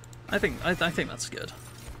 I think that's good.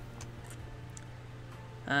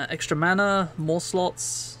 Extra mana, more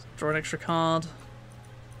slots, draw an extra card.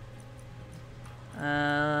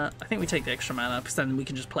 I think we take the extra mana, because then we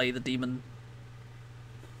can just play the demon.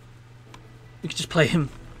 We can just play him.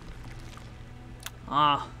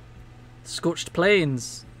 Ah. Scorched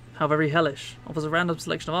Plains. How very hellish. Offers a random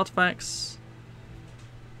selection of artifacts.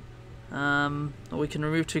 Or we can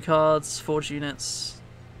remove 2 cards, forge units.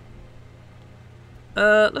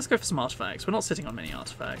 Let's go for some artifacts. We're not sitting on many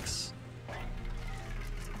artifacts.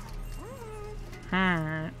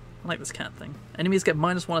 I like this cat thing. Enemies get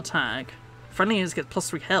 -1 attack. Friendly enemies get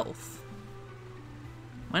 +3 health.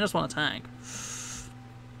 -1 attack.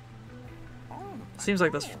 Seems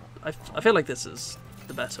like this. I feel like this is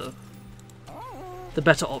the better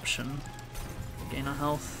option. Gain our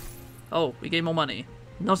health. Oh, we gain more money.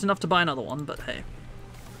 Not enough to buy another one, but hey.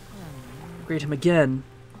 Greet him again.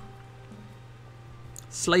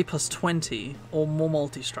 Slay +20 or more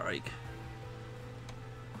multi-strike.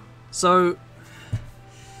 So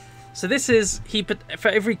this is for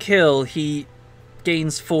every kill he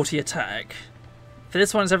gains 40 attack. For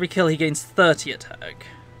this one, it's every kill he gains 30 attack.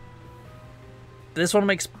 This one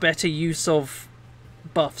makes better use of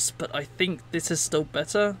buffs, but I think this is still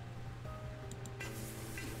better.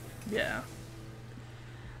 Yeah.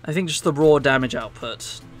 I think just the raw damage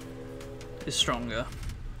output is stronger.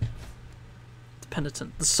 The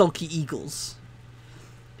Penitent, the Sulky Eagles.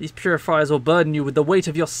 These purifiers will burden you with the weight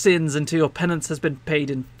of your sins until your penance has been paid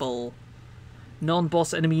in full.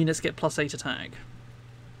 Non-boss enemy units get +8 attack.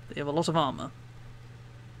 They have a lot of armor.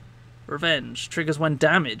 Revenge triggers when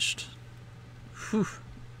damaged. Whew.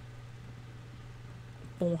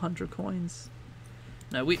 400 coins.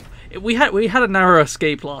 No, we had a narrow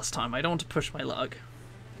escape last time. I don't want to push my luck.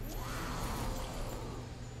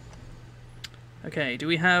 Okay,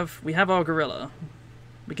 we have our gorilla.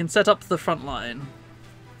 We can set up the front line.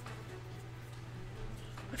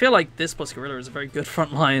 I feel like this plus gorilla is a very good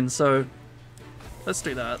front line, so let's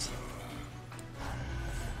do that.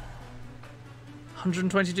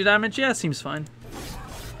 122 damage? Yeah, seems fine.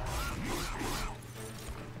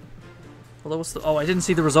 Although, what's the... Oh, I didn't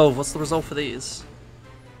see the resolve. What's the resolve for these?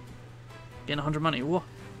 Gain 100 money. What?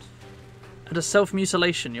 And a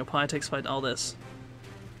self-mutilation. Your pyre takes 5... Oh, this.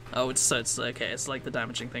 Oh, it's okay. It's like the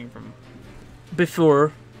damaging thing from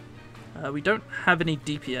before. We don't have any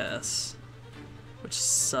DPS, which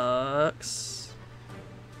sucks.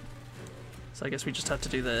 So I guess we just have to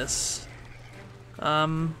do this. We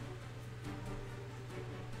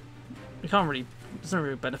can't really... There's no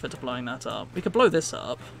real benefit to blowing that up. We could blow this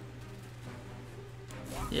up.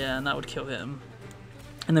 Yeah, and that would kill him.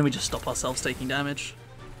 And then we just stop ourselves taking damage.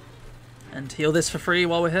 And heal this for free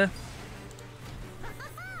while we're here.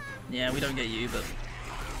 Yeah, we don't get you, but...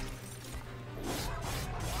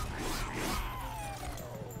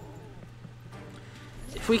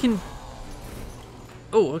 If we can...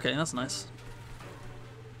 Oh, okay, that's nice.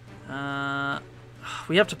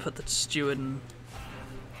 We have to put the steward in...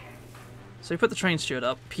 So we put the train steward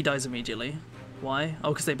up, he dies immediately. Why?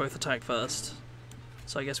 Oh, because they both attack first.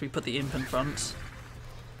 So I guess we put the imp in front.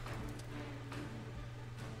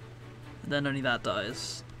 And then only that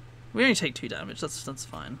dies. We only take 2 damage, that's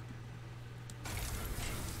fine.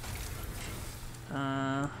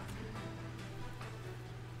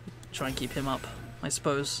 Try and keep him up, I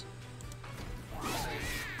suppose.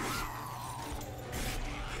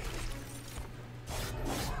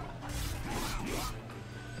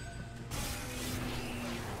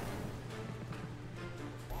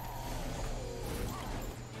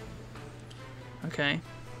 Okay.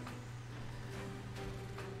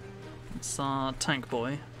 It's our tank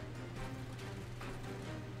boy.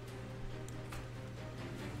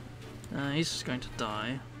 He's just going to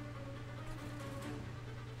die.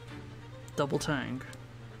 Double tank.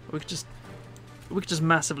 We could just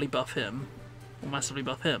massively buff him. Or massively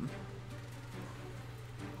buff him.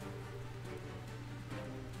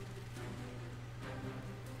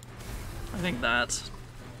 I think that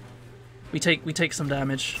we take some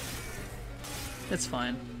damage. It's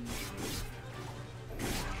fine.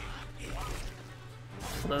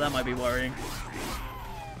 Although that might be worrying.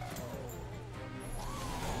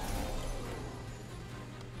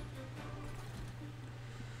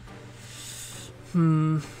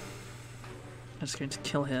 I'm just going to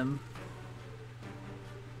kill him.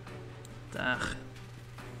 Ugh.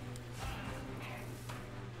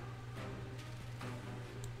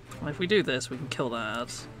 Well, if we do this, we can kill that.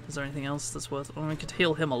 Is there anything else that's worth... Oh, we could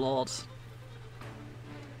heal him a lot.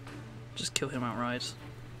 Just kill him outright.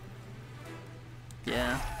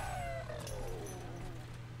 Yeah.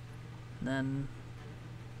 And then...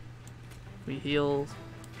 we heal...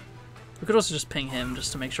 We could also just ping him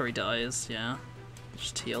just to make sure he dies, yeah.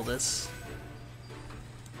 Just heal this.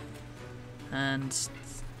 And...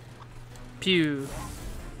 pew!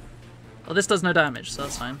 Oh, this does no damage, so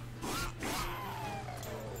that's fine.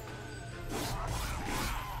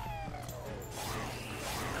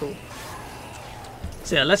 Cool.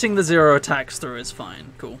 So yeah, letting the 0 attacks through is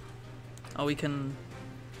fine. Cool. Oh, we can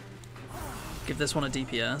give this one a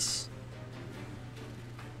DPS.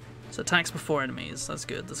 So attacks before enemies. That's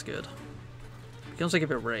good, that's good. We can also give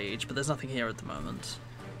it rage, but there's nothing here at the moment.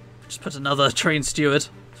 Just put another train steward.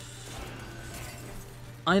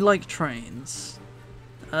 I like trains.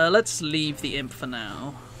 Let's leave the imp for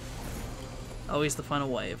now. Oh, he's the final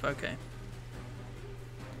wave. Okay.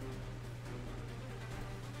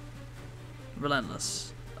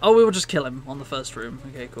 Relentless. Oh, we will just kill him on the first room.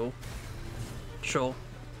 Okay, cool. Sure.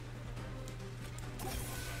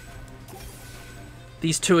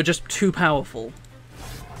 These two are just too powerful.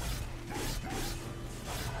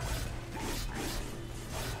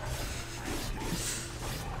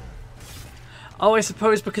 Oh, I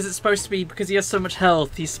suppose because it's supposed to be, because he has so much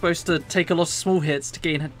health, he's supposed to take a lot of small hits to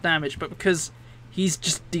gain damage, but because he's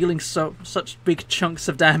just dealing such big chunks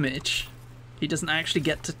of damage, he doesn't actually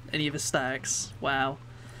get to any of his stacks. Wow.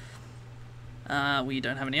 We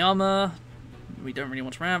don't have any armor. We don't really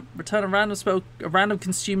want to return a random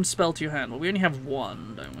consumed spell to your hand. Well, we only have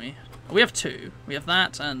one, don't we? We have two. We have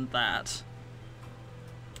that and that.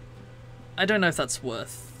 I don't know if that's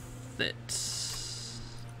worth it.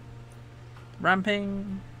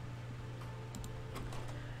 Ramping?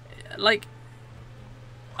 Like,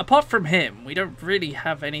 apart from him, we don't really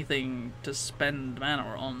have anything to spend mana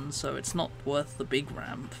on, so it's not worth the big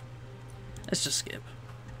ramp. Let's just skip.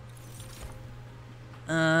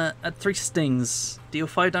 Add 3 stings. Deal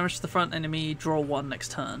 5 damage to the front enemy, draw 1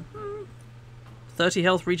 next turn. 30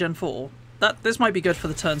 health, regen 4. This might be good for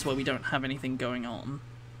the turns where we don't have anything going on.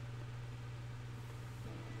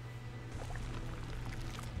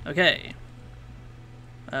 Okay.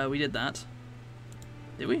 We did that.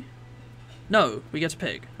 Did we? No, we get to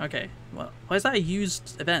pick. Okay. Well, why is that a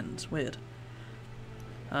used event? Weird.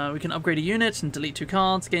 We can upgrade a unit and delete 2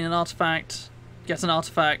 cards, gain an artifact, get an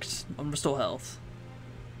artifact, and restore health.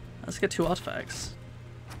 Let's get 2 artifacts.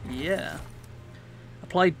 Yeah.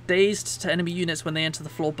 Apply dazed to enemy units when they enter the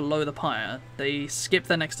floor below the pyre. They skip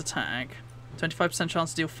their next attack. 25%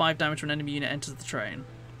 chance to deal 5 damage when an enemy unit enters the train.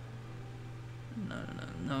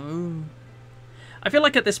 No. I feel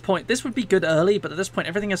like at this point, this would be good early, but at this point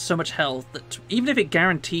everything has so much health that even if it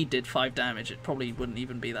guaranteed did 5 damage, it probably wouldn't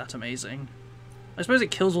even be that amazing. I suppose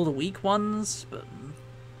it kills all the weak ones, but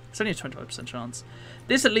it's only a 25% chance.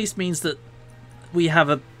 This at least means that we have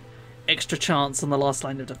a extra chance on the last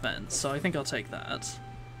line of defense, so I think I'll take that.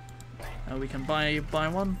 We can buy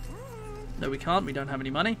one. No, we can't. We don't have any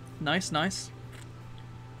money. Nice, nice.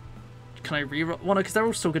 Can I reroll one? Because they're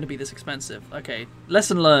all still going to be this expensive. Okay,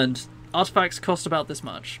 lesson learned. Artifacts cost about this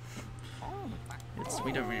much.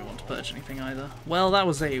 We don't really want to purchase anything either. Well, that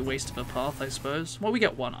was a waste of a path, I suppose. Well, we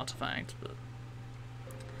get 1 artifact, but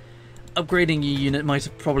upgrading your unit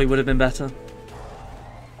probably would have been better.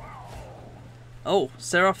 Oh,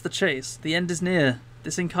 Seraph the Chase. The end is near.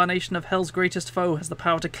 This incarnation of Hell's greatest foe has the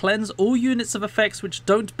power to cleanse all units of effects which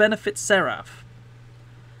don't benefit Seraph.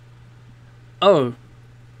 Oh.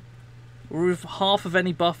 Remove half of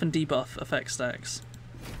any buff and debuff effect stacks.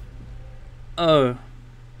 Oh.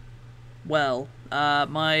 Well,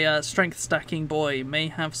 my strength stacking boy may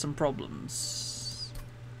have some problems.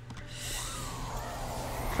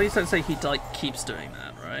 Please don't say he keeps doing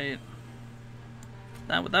that, right?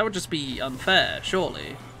 That would just be unfair,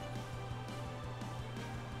 surely.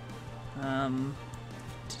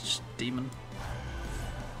 Just demon.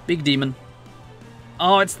 Big demon.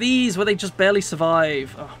 Oh, it's these where they just barely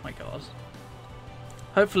survive. Oh my god.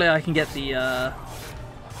 Hopefully I can get the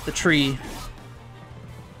tree.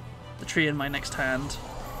 The tree in my next hand.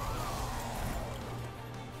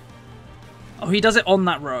 Oh, he does it on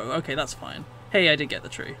that row. Okay, that's fine. Hey, I did get the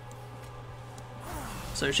tree.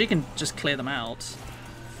 So she can just clear them out.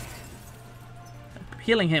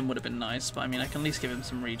 Healing him would have been nice, but I mean, I can at least give him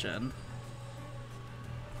some regen.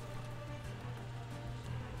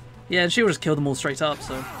 Yeah, and she will just kill them all straight up,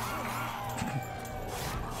 so...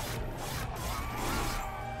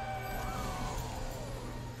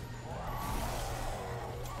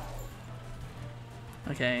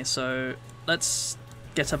 Okay, so let's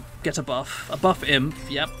get a buff. A buff imp,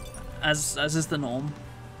 yep. As is the norm.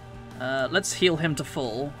 Let's heal him to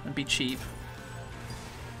full and be cheap.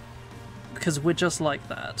 Because we're just like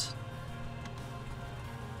that.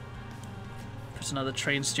 Put another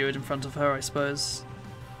train steward in front of her, I suppose.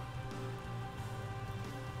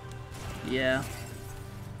 Yeah.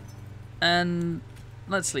 And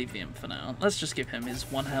let's leave the imp for now. Let's just give him his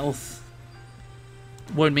 1 health.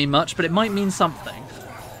 Won't mean much, but it might mean something.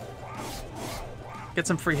 Get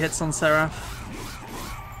some free hits on Seraph.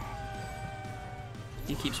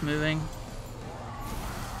 He keeps moving.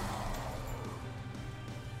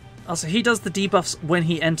 Also, he does the debuffs when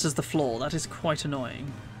he enters the floor. That is quite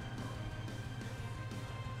annoying.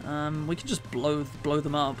 We can just blow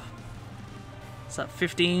them up. Is that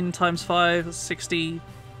 15 times 5? That's 60.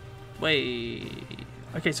 Wait.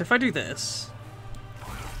 Okay, so if I do this,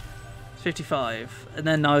 55, and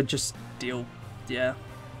then I would just deal. Yeah.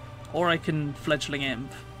 Or I can fledgling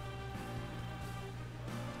imp.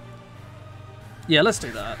 Yeah, let's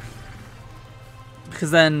do that.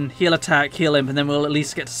 Because then he'll attack, heal imp, and then we'll at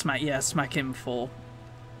least get to smack him for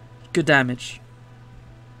good damage.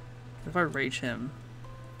 If I rage him,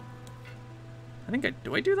 I think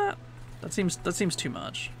do I do that? That seems too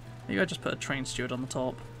much. Maybe I just put a train steward on the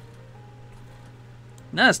top.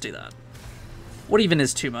 Nah, let's do that. What even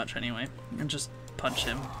is too much anyway? And just punch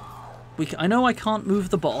him. I know I can't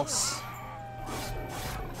move the boss.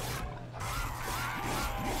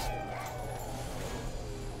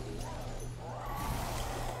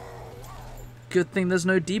 Good thing there's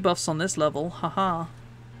no debuffs on this level, haha.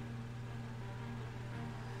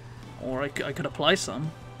 Or I could apply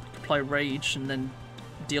some. Apply rage and then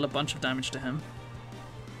deal a bunch of damage to him.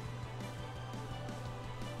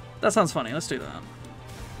 That sounds funny, let's do that.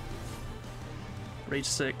 Rage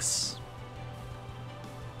 6.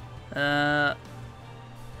 Well,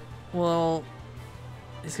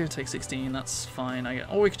 he's gonna take 16, that's fine.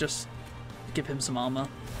 Or we could just give him some armor.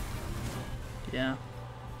 Yeah.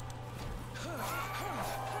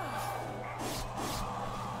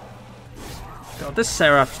 God, this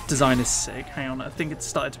Seraph design is sick. Hang on, I think it's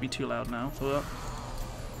started to be too loud now.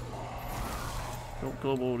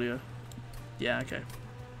 Global audio. Yeah, okay.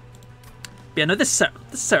 Yeah, no, this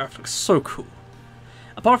Seraph looks so cool.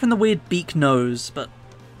 Apart from the weird beak nose, but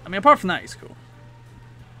I mean, apart from that, he's cool.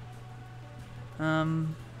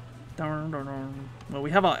 Well, we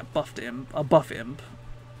have our buff imp.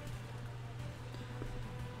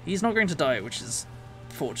 He's not going to die, which is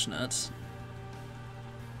fortunate.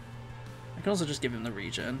 I can also just give him the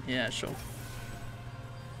regen. Yeah, sure.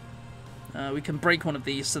 We can break one of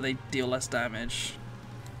these so they deal less damage.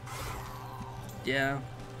 Yeah.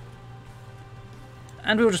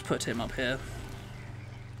 And we'll just put him up here.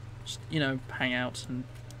 Just, you know, hang out and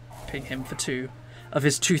ping him for 2 of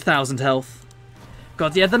his 2,000 health.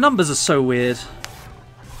 God, yeah, the numbers are so weird.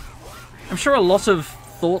 I'm sure a lot of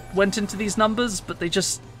thought went into these numbers, but they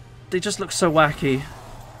just look so wacky.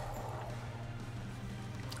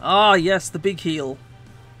 Ah, yes, the big heal.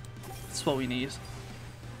 That's what we need.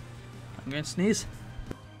 I'm going to sneeze.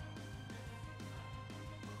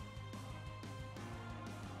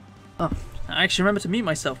 Oh, I actually remember to mute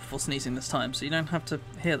myself before sneezing this time, so you don't have to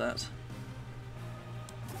hear that.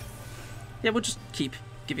 Yeah, we'll just keep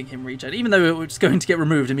giving him regen, even though it's going to get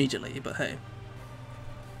removed immediately, but hey.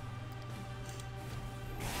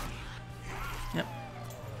 Yep.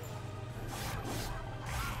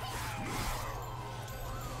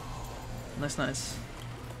 Nice, nice.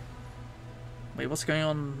 Wait, what's going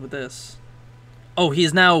on with this? Oh, he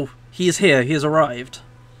is here, he has arrived.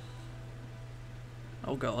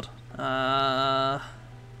 Oh god.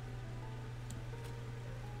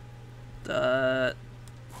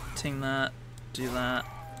 Ting that, do that,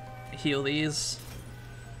 heal these.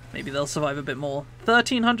 Maybe they'll survive a bit more.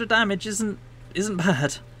 1,300 damage isn't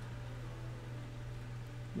bad.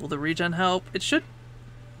 Will the regen help? It should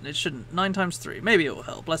It shouldn't. 9 times 3. Maybe it will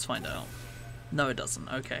help. Let's find out. No, it doesn't.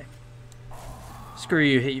 Okay. Screw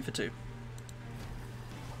you, hit you for 2.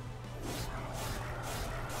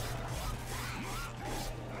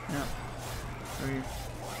 Yeah. 3.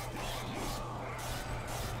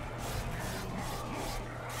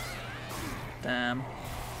 Damn.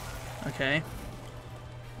 Okay.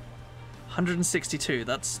 162.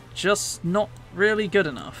 That's just not really good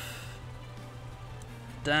enough.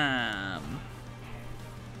 Damn.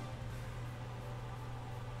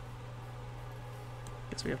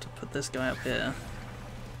 Guess we have to put this guy up here.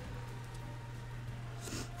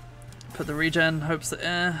 Put the regen, hopes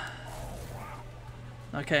that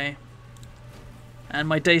okay. And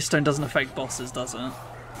my Daystone doesn't affect bosses, does it?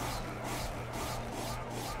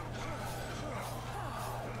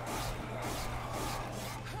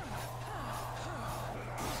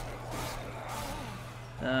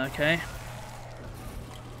 Okay.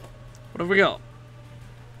 What have we got?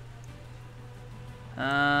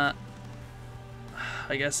 I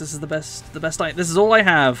guess this is the best this is all I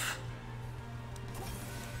have.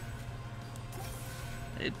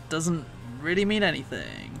 It doesn't really mean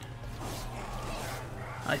anything.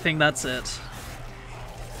 I think that's it.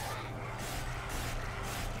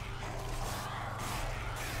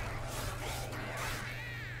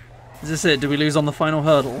 Is this it? Do we lose on the final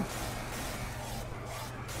hurdle?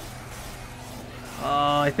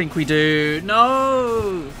 I think we do.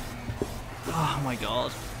 No! Oh my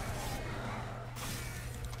god.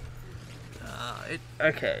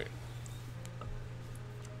 Okay.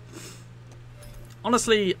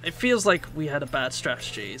 Honestly, it feels like we had a bad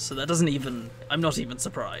strategy, so that doesn't even... I'm not even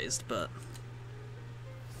surprised, but...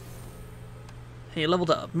 Hey, you leveled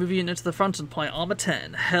up. Move your unit to the front and apply armor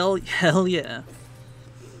 10. Hell yeah.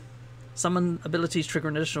 Summon abilities trigger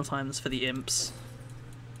an additional times for the imps.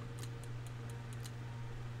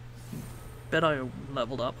 Bet I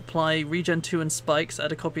leveled up. Apply regen 2 and spikes.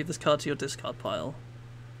 Add a copy of this card to your discard pile.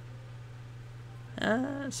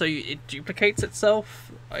 So it duplicates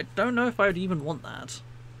itself? I don't know if I would even want that.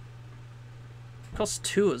 It costs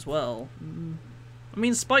 2 as well. I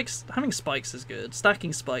mean, spikes. Having spikes is good.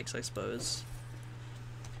 Stacking spikes, I suppose.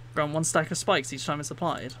 Grant 1 stack of spikes each time it's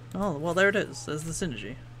applied. Oh, well, there it is. There's the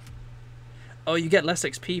synergy. Oh, you get less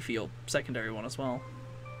XP for your secondary one as well.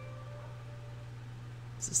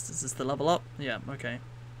 Is this the level up? Yeah, okay.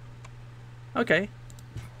 Okay.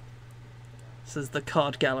 This is the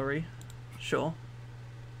card gallery. Sure.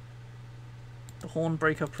 The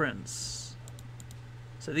Hornbreaker Prince.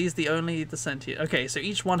 So these are the sentient. Okay, so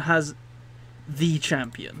each one has the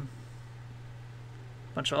champion.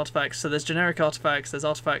 Bunch of artifacts. So there's generic artifacts, there's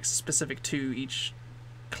artifacts specific to each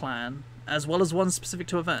clan, as well as one specific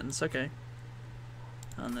to events. Okay.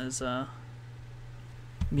 And there's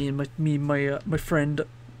me and my friend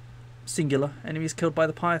singular. Enemies killed by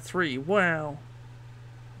the Pyre 3. Wow.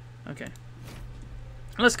 Okay.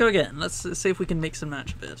 Let's go again. Let's see if we can mix and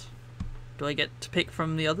match a bit. Do I get to pick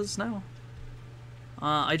from the others now?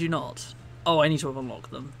 I do not. Oh, I need to unlock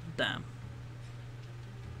them. Damn.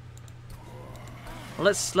 Well,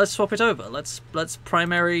 let's swap it over. Let's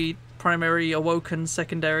primary awoken,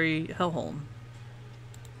 secondary Hellhorn.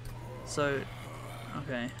 So,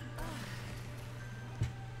 okay.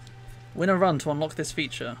 Win a run to unlock this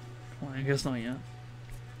feature. Well, I guess not yet.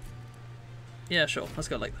 Yeah, sure. Let's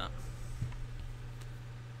go like that.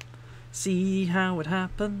 See how it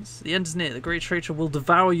happens. The end is near. The Great Traitor will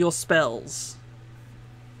devour your spells.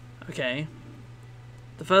 Okay.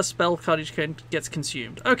 The first spell card each gets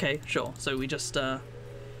consumed. Okay, sure. So we just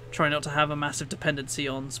try not to have a massive dependency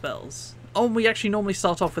on spells. Oh, we actually normally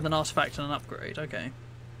start off with an artifact and an upgrade. Okay.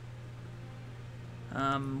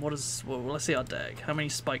 Well, let's see our deck. How many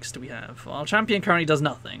spikes do we have? Well, our champion currently does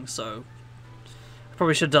nothing, so I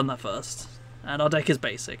probably should have done that first. And our deck is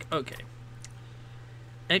basic. Okay.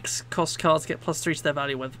 X cost cards get +3 to their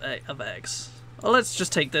value of X. Well, let's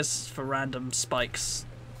just take this for random spikes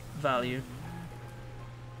value.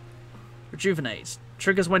 Rejuvenate.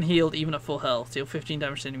 Triggers when healed, even at full health. Deal 15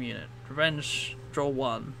 damage to enemy unit. Revenge. Draw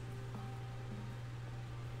 1.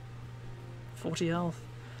 40 health.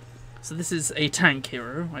 So this is a tank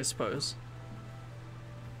hero, I suppose.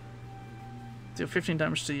 Deal 15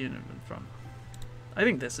 damage to the unit in front. I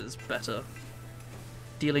think this is better.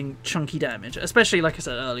 Dealing chunky damage. Especially, like I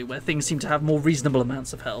said earlier, where things seem to have more reasonable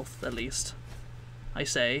amounts of health, at least. I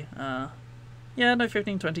say. Yeah, no,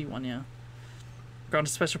 15, 21, yeah. Grant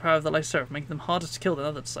a special power of the Light Seraph, making them harder to kill than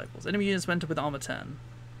other disciples. Enemy units enter with armor 10.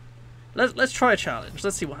 Let's try a challenge.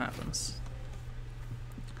 Let's see what happens.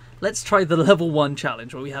 Let's try the level 1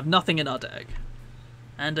 challenge, where we have nothing in our deck.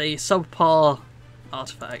 And a subpar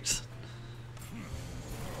artifact.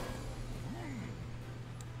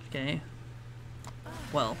 Okay.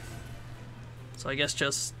 Well. So I guess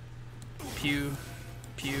just pew,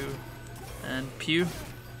 pew, and pew.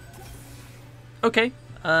 Okay.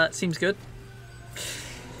 Seems good.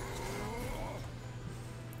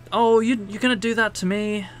 Oh, you're gonna do that to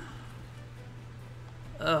me?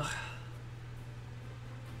 Ugh.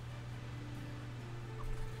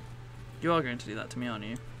 You are going to do that to me, aren't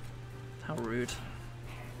you? How rude.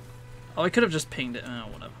 Oh, I could have just pinged it. Oh,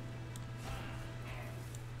 whatever.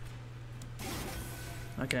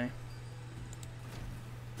 Okay.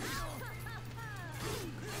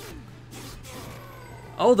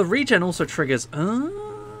 Oh, the regen also triggers.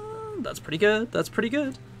 That's pretty good. That's pretty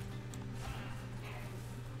good.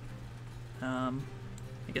 I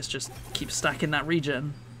guess just keep stacking that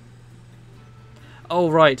regen. Oh,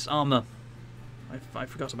 right. Armor. I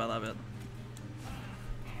forgot about that bit.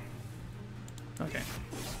 Okay.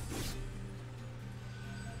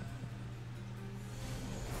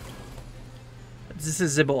 This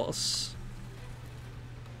is the boss.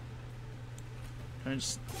 I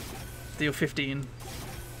just deal 15.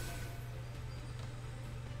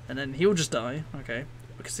 And then he'll just die. Okay.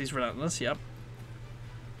 Because he's relentless, yep.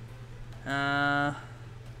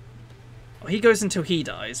 He goes until he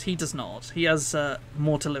dies. He does not. He has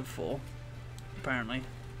more to live for, apparently.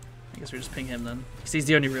 I guess we just ping him then. Because he's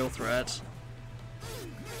the only real threat.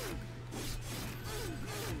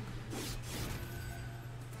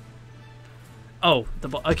 Oh,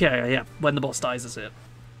 okay, yeah. When the boss dies is it.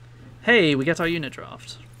 Hey, we get our unit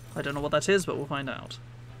draft. I don't know what that is, but we'll find out.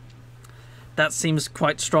 That seems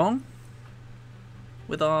quite strong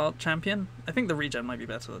with our champion. I think the regen might be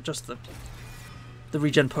better. Just the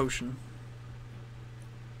regen potion.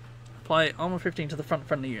 Apply armor 15 to the front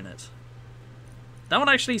friendly unit. That one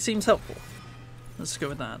actually seems helpful. Let's go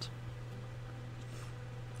with that.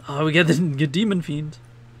 Oh, we get the demon fiend.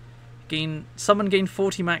 Summon gain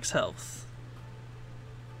 40 max health.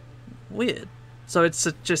 Weird. So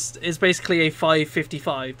it's basically a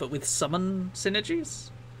 555, but with summon synergies.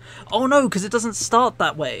 Oh no, because it doesn't start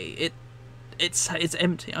that way. It's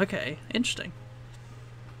empty. Okay, interesting.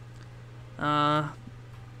 Red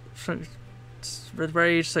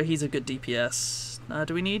Rage, so he's a good DPS.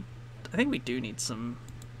 Do we need? I think we do need some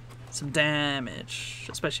damage,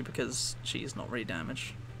 especially because she's not really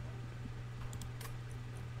damaged.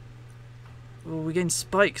 Oh, we gain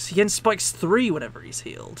spikes. He gains spikes 3 whenever he's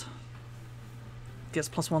healed. Gets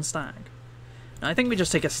 +1 stag. Now, I think we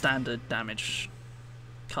just take a standard damage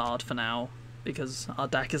card for now, because our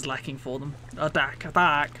DAC is lacking for them. Our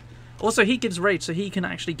DAC. Also, he gives rage, so he can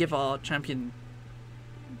actually give our champion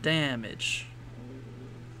damage.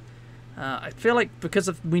 I feel like because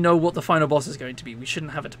we know what the final boss is going to be, we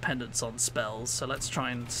shouldn't have a dependence on spells, so let's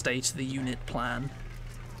try and stay to the unit plan.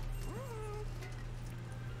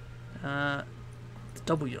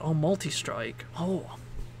 W. Oh, multi-strike. Oh.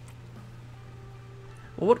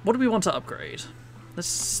 Well, what do we want to upgrade?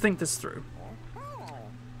 Let's think this through.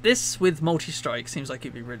 This with multi-strike seems like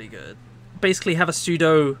it'd be really good. Basically have a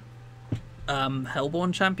pseudo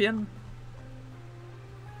Hellborn champion.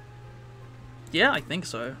 Yeah, I think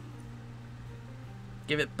so.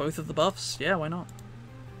 Give it both of the buffs? Yeah, why not?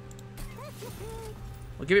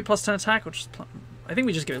 We'll give it +10 attack, or just I think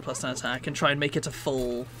we just give it +10 attack and try and make it a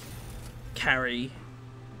full carry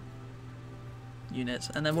unit.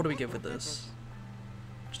 And then what do we give with this?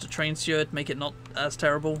 Just a train steward, make it not as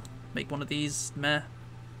terrible. Make one of these meh.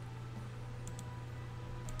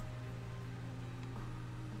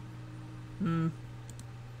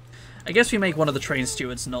 I guess we make one of the train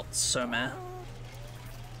stewards not so meh.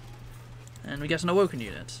 And we get an awoken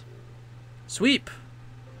unit. Sweep!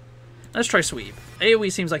 Let's try sweep.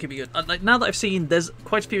 AoE seems like it'd be good. Like, now that I've seen there's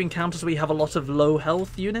quite a few encounters where we have a lot of low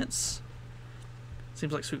health units.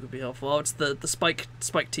 Seems like sweep would be helpful. Oh, it's the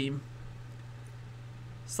spike team.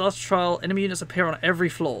 Start trial, enemy units appear on every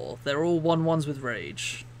floor. They're all 1/1s with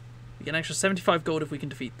rage. We get an extra 75 gold if we can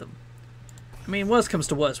defeat them. I mean, worst comes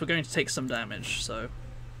to worst, we're going to take some damage, so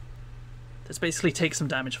let's basically take some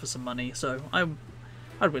damage for some money, so I'm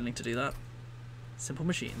willing to do that. Simple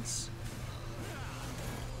machines.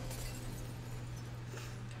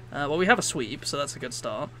 Well, we have a sweep, so that's a good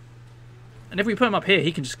start. And if we put him up here,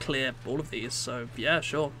 he can just clear all of these, so yeah,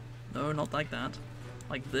 sure. No, not like that.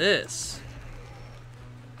 Like this.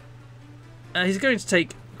 He's going to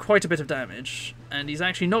take quite a bit of damage, and he's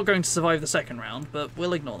actually not going to survive the second round, but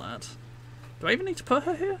we'll ignore that. Do I even need to put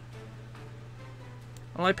her here?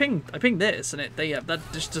 Well, I pinged this, and that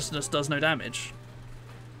just does no damage.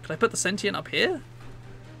 Could I put the sentient up here?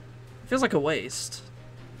 It feels like a waste.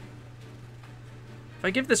 If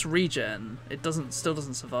I give this regen, it still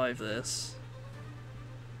doesn't survive this.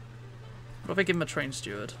 What if I give him a train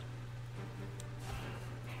steward?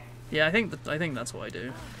 Yeah, I think that's what I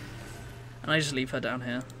do. And I just leave her down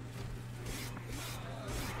here.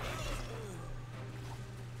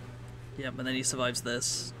 Yep, and then he survives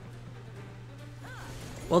this.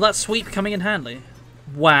 Well, that sweep coming in handy.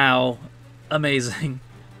 Wow. Amazing.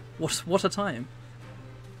 What a time.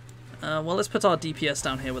 Well, let's put our DPS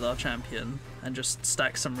down here with our champion and just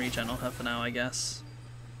stack some regen on her for now, I guess.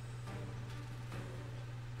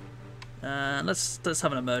 Let's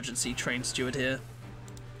have an emergency train steward here.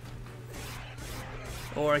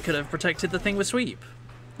 Or I could have protected the thing with sweep.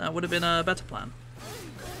 That would have been a better plan.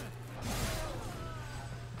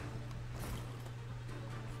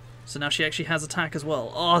 So now she actually has attack as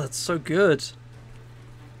well. Oh, that's so good.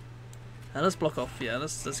 Let's block off. Yeah,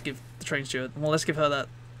 let's give the train steward. Well, let's give her that.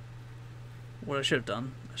 What I should have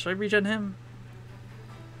done. Should I regen him?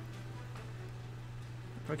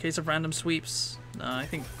 For a case of random sweeps? No, I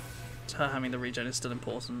think her having the regen is still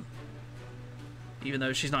important. Even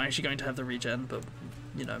though she's not actually going to have the regen, but,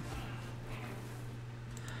 you know.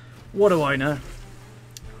 What do I know?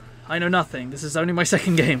 I know nothing. This is only my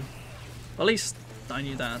second game. Well, at least I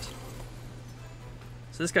knew that.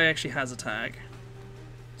 So this guy actually has attack.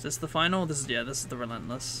 Is this the final? This is, yeah, this is the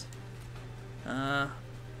relentless.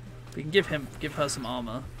 We can give her some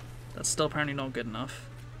armor. That's still apparently not good enough.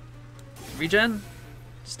 Regen?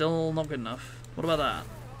 Still not good enough. What about that?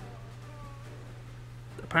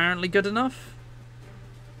 Apparently good enough?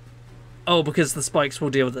 Oh, because the spikes will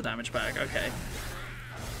deal with the damage back. Okay.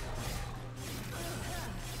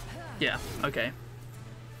 Yeah, okay.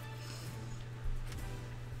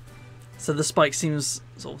 So the spike seems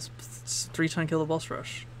sort of 3-time kill the boss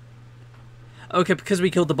rush. Okay, because we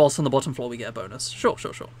killed the boss on the bottom floor, we get a bonus. Sure.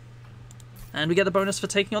 And we get the bonus for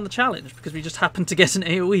taking on the challenge, because we just happened to get an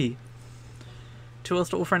AoE. 2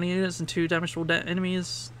 health to all friendly units and 2 damage to all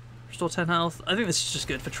enemies. Restore 10 health. I think this is just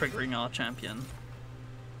good for triggering our champion.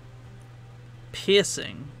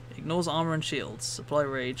 Piercing. Ignores armor and shields. Supply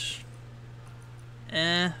rage.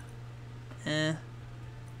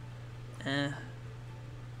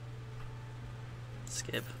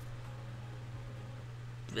 Skip.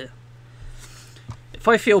 Bleh. If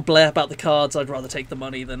I feel bleh about the cards, I'd rather take the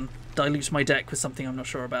money than dilute my deck with something I'm not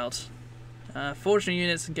sure about. Forge new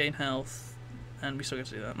units and gain health. And we still get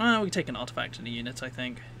to do that. Well, we can take an artifact in a unit, I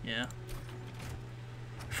think. Yeah.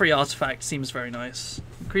 Free artifact seems very nice.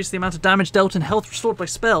 Increase the amount of damage dealt and health restored by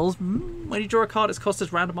spells. When you draw a card, its cost is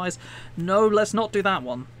randomized. No, let's not do that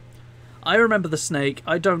one. I remember the snake.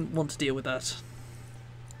 I don't want to deal with that.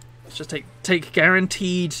 Let's just take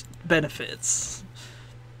guaranteed benefits.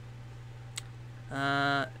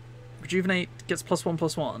 Rejuvenate gets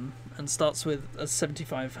 +1/+1 and starts with a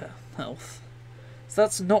 75 health. So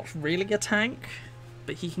that's not really a tank,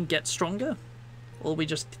 but he can get stronger. Or we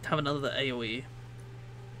just have another AoE.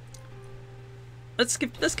 Let's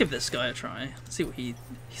give this guy a try. See what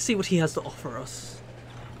he has to offer us.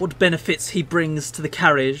 What benefits he brings to the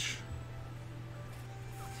carriage.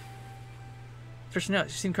 Especially now,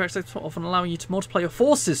 you've seen characteristics often allowing you to multiply your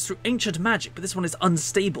forces through ancient magic, but this one is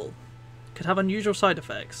unstable. Could have unusual side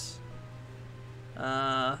effects.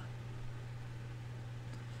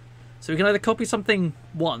 So we can either copy something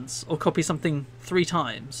once, or copy something 3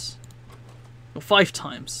 times. Or 5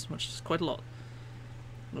 times, which is quite a lot.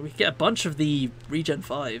 We could get a bunch of the regen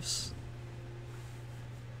 5s.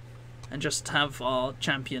 And just have our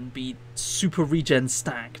champion be super regen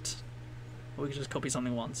stacked. Or we could just copy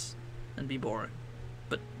something once and be boring.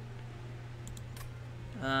 But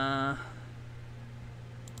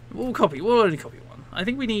we'll only copy one. I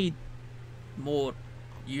think we need more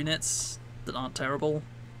units that aren't terrible.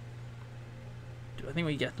 I think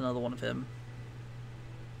we get another one of him.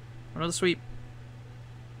 Another sweep.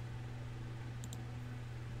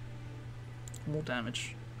 More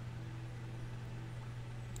damage.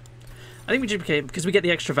 I think we duplicate because we get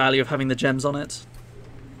the extra value of having the gems on it.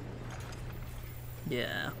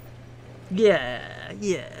 Yeah.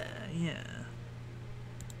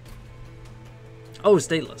 Oh,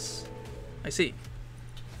 stateless. I see.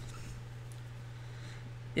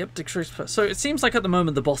 Yep, so it seems like at the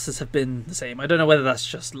moment the bosses have been the same. I don't know whether that's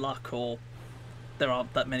just luck or there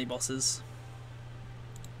aren't that many bosses.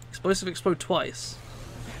 Explosive explode twice.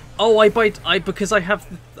 Oh, because I have...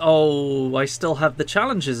 Oh, I still have the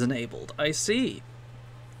challenges enabled. I see.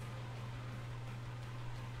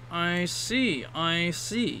 I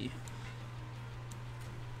see.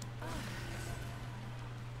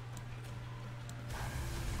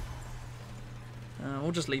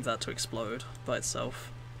 We'll just leave that to explode by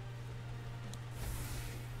itself.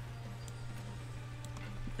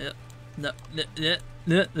 Yep. No,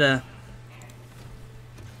 there.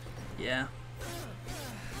 Yeah.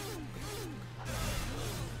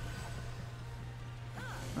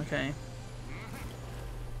 Okay.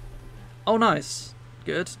 Oh, nice.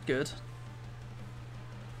 Good, good.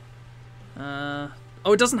 Oh,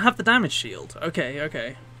 it doesn't have the damage shield. Okay,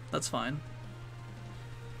 okay. That's fine.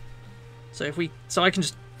 So if we... So I can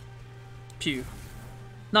just... Pew.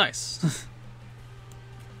 Nice.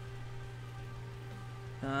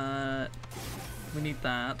 We need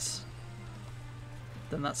that.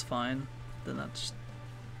 Then that's fine. Then that's...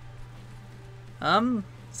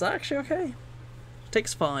 Is that actually okay?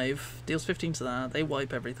 Takes 5. Deals 15 to that. They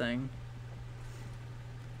wipe everything.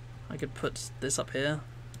 I could put this up here.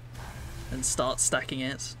 And start stacking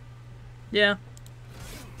it. Yeah.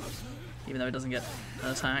 Even though it doesn't get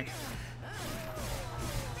an attack.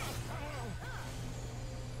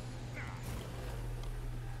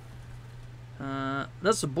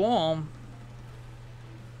 That's a bomb.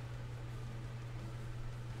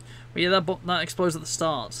 But yeah, that explodes at the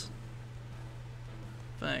start.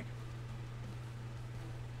 Back.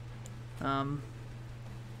 If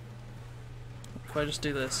I just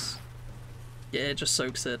do this. Yeah, it just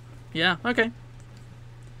soaks it. Yeah, okay.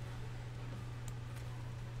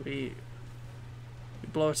 We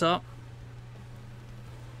blow it up.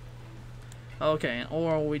 Okay,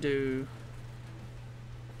 or we do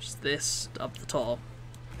just this up the top.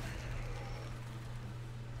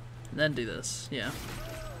 And then do this, yeah.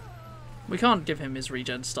 We can't give him his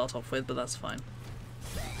regen to start off with, but that's fine.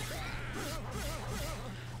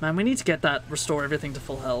 Man, we need to get that restore everything to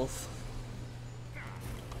full health.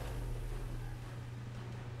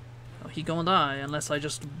 Oh, he gonna die unless I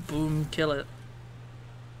just boom kill it.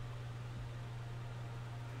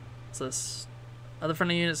 What's this? Other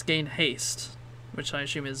friendly units gain haste, which I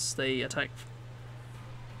assume is they attack.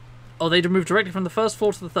 Oh, they move directly from the first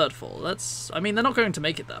floor to the third floor. That's... I mean, they're not going to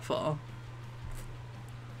make it that far.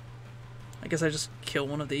 I guess I just kill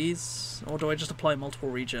one of these, or do I just apply multiple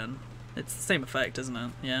regen? It's the same effect, isn't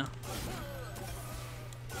it? Yeah.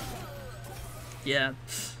 Yeah.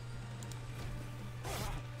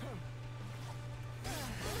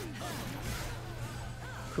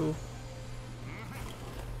 Cool.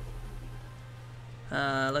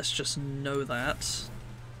 Let's just know that.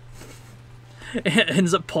 It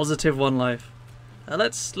ends up positive 1 life.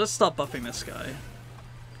 Let's start buffing this guy.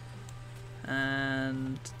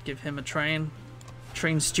 And give him a train.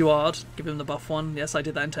 Train steward. Give him the buff one. Yes, I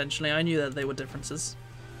did that intentionally. I knew that they were differences.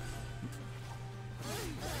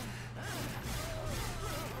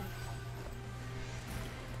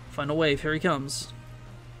 Final wave, here he comes.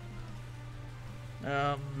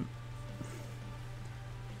 I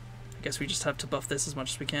guess we just have to buff this as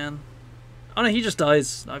much as we can. Oh no, he just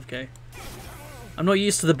dies. Okay. I'm not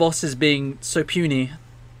used to the bosses being so puny.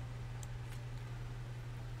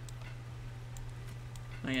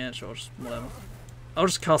 Oh yeah, sure, just whatever. I'll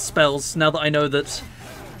just cast spells. Now that I know that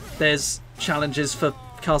there's challenges for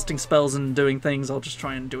casting spells and doing things, I'll just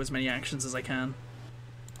try and do as many actions as I can.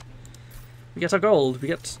 We get our gold. We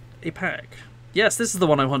get a pack. Yes, this is the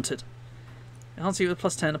one I wanted. Enhance you with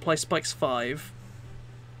 +10, apply spikes 5.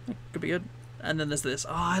 Could be good. And then there's this.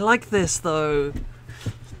 Oh, I like this though.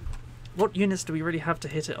 What units do we really have to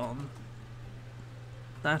hit it on?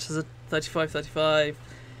 That is a 35-35.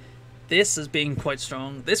 This as being quite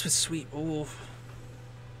strong. This was sweet. Ooh.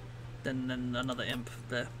 Then another imp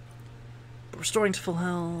there. But restoring to full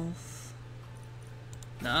health.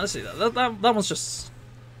 Nah, let's see that. That one's just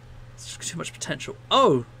too much potential.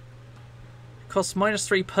 Oh! It costs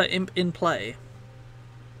 -3 per imp in play.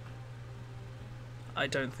 I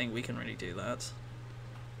don't think we can really do that.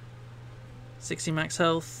 60 max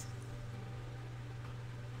health.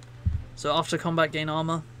 So after combat gain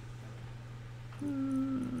armor.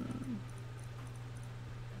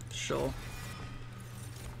 Sure.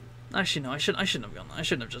 Actually no, I shouldn't have gone that. I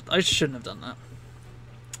shouldn't have done that.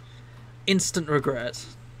 Instant regret.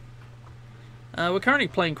 We're currently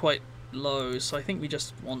playing quite low, so I think we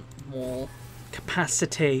just want more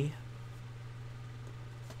capacity.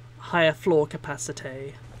 Higher floor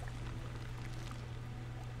capacity.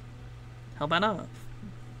 How about up?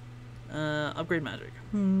 Upgrade magic.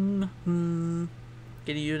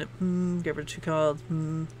 Get a unit. Get rid of 2 cards.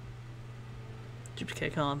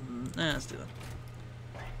 Duplicate card. Let's do that.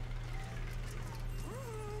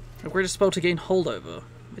 Upgrade a spell to gain holdover.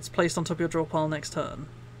 It's placed on top of your draw pile next turn.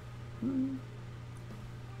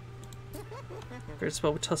 Upgrade a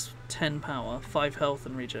spell with +10 power, 5 health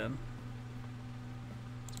and regen.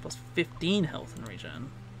 It's +15 health and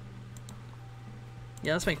regen.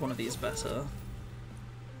 Yeah, let's make one of these better.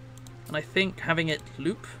 And I think having it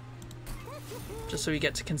loop, just so we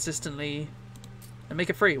get to consistently, and make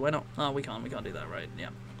it free. Why not? Oh, we can't do that, right? Yeah.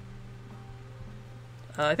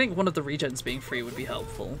 I think one of the regens being free would be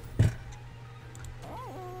helpful.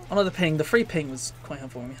 Oh no, the ping. The free ping was quite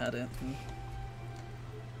helpful when we had it.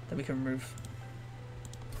 Then we can remove...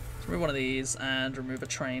 Let's remove one of these and remove a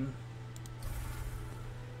train.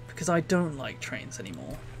 Because I don't like trains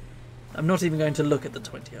anymore. I'm not even going to look at the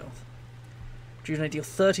 20 health. Rejuvenate deal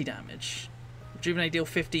 30 damage. Rejuvenate deal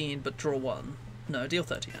 15 but draw 1. No, deal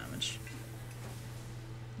 30 damage.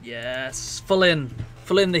 Yes, full in.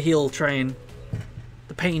 Full in the heal train.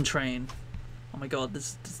 The pain train. Oh my god,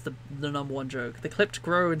 this is the #1 joke. The clipped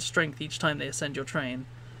grow in strength each time they ascend your train.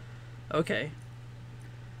 Okay.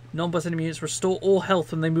 Non-boss enemy units restore all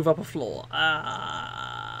health when they move up a floor.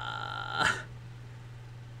 Ah.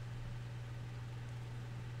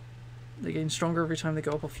 They gain stronger every time they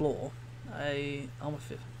go up a floor. Armor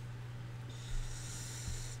 5.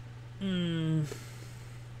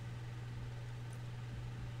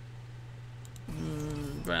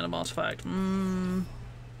 Random artifact.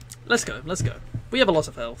 Let's go, let's go. We have a lot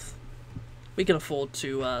of health. We can afford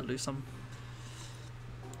to lose some.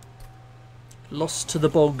 Lost to the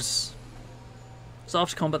bogs. So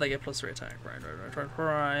after combat they get +3 attack.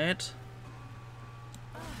 Right.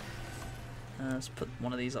 Let's put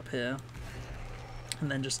one of these up here. And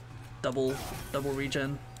then just double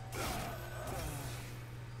regen.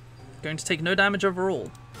 Going to take no damage overall.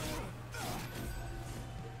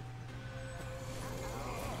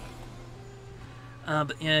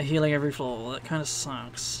 But yeah, healing every floor, that kind of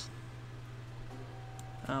sucks.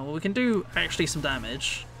 Well, we can do actually some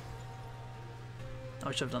damage. Oh,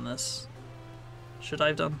 I should have done this. Should I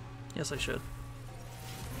have done? Yes, I should.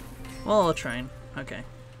 Well, a train. Okay.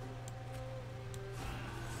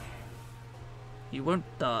 You won't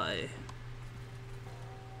die.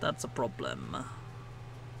 That's a problem.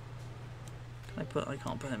 I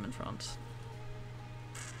can't put him in front.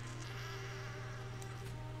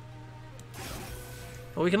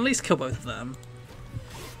 Well, we can at least kill both of them.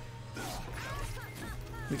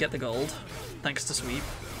 We get the gold, thanks to sweep.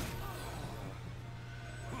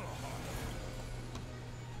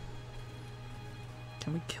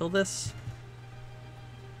 Can we kill this?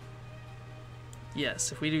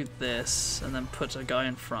 Yes, if we do this and then put a guy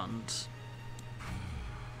in front,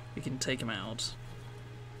 we can take him out.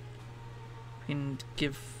 We can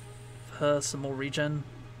give her some more regen,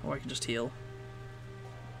 or I can just heal.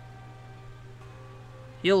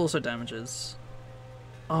 Heal also damages.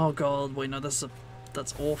 Oh god, wait, no, that's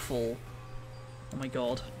awful. Oh my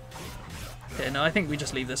god. Okay, no, I think we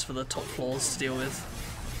just leave this for the top floors to deal with.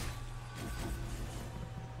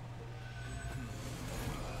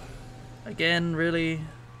 Again, really?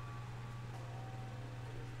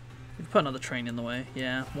 We put another train in the way.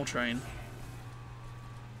 Yeah, more train.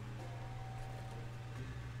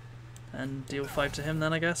 And deal 5 to him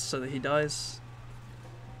then, I guess, so that he dies.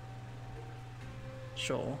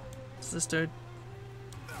 Sure. Does this do...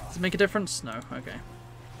 Does it make a difference? No, okay.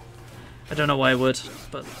 I don't know why I would,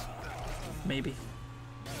 but maybe.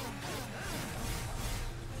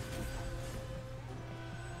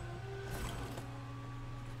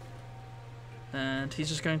 And he's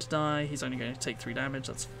just going to die. He's only going to take 3 damage.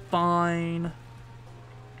 That's fine.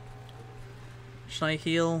 Should I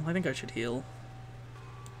heal? I think I should heal.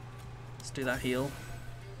 Let's do that heal.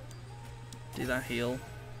 Do that heal.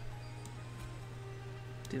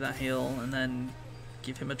 Do that heal, and then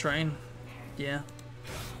give him a train. Yeah.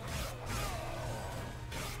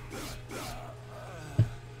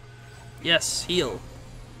 Yes, heal.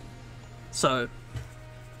 So,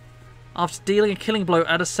 after dealing a killing blow,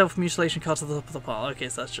 add a self-mutilation card to the top of the pile. Okay,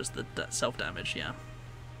 so that's just the self-damage, yeah.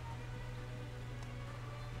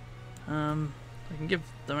 I can give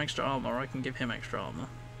them extra armor, or I can give him extra armor.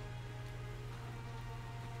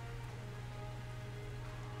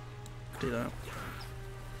 Do that.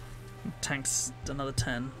 Tanks another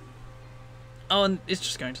 10. Oh, and it's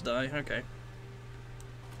just going to die. Okay.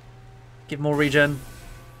 Give more regen.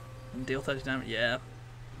 And deal 30 damage. Yeah.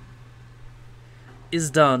 Is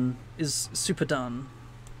done. Is super done.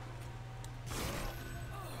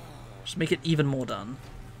 Just make it even more done.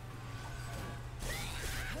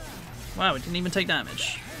 Wow, it didn't even take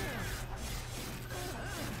damage.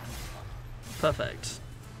 Perfect.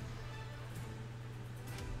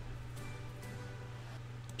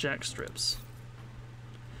 Jack strips.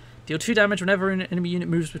 Deal 2 damage whenever an enemy unit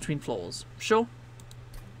moves between floors. Sure.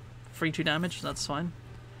 Free 2 damage, that's fine.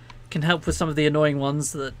 Can help with some of the annoying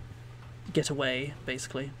ones that get away,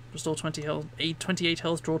 basically. Restore 20 health, 28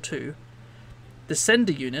 health, draw 2. Descend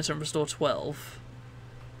a unit and restore 12.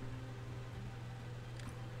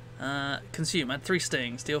 Consume, add 3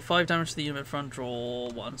 stings. Deal 5 damage to the unit in front, draw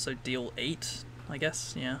 1. So deal 8, I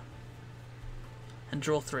guess, yeah. And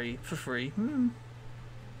draw 3 for free.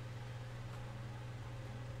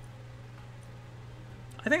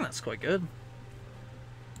 I think that's quite good.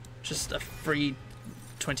 Just a free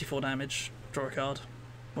 24 damage. Draw a card.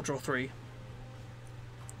 Or draw 3.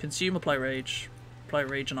 Consume, apply rage. Apply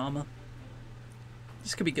rage and armor.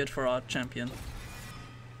 This could be good for our champion.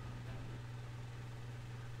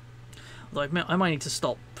 Although I might need to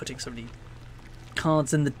stop putting so many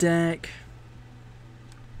cards in the deck.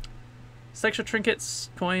 It's extra trinkets,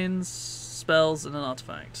 coins, spells, and an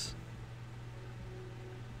artifact.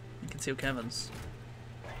 You can seal Kevin's.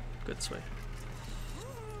 Good, sweet.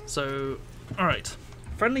 So, alright.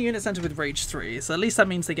 Friendly units enter with Rage 3, so at least that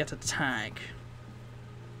means they get a tag.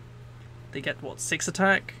 They get, what, 6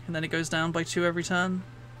 attack? And then it goes down by 2 every turn?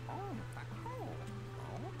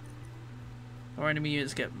 Or enemy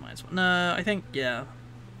units get -1. No, I think, yeah.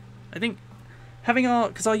 I think having our...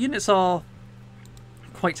 Because our units are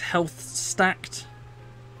quite health stacked.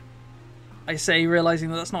 I say realising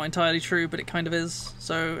that that's not entirely true, but it kind of is.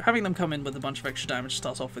 So having them come in with a bunch of extra damage to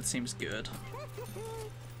start off with seems good.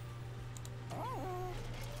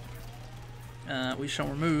 We shall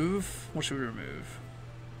remove... What should we remove?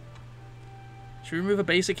 Should we remove a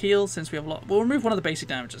basic heal since we have a lot? We'll remove one of the basic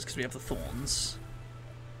damages because we have the thorns.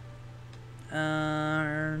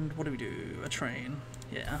 And what do we do? A train.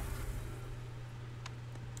 Yeah.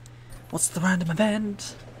 What's the random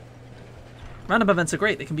event? Random events are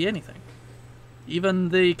great. They can be anything. Even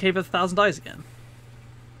the Cave of 1,000 Eyes again.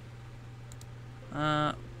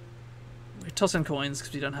 We toss in coins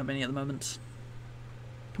because we don't have any at the moment.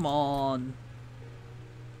 Come on.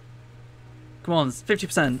 Come on,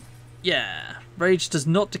 50%. Yeah. Rage does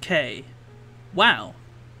not decay. Wow.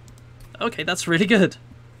 Okay, that's really good.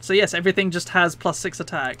 So yes, everything just has +6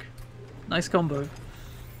 attack. Nice combo.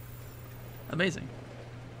 Amazing.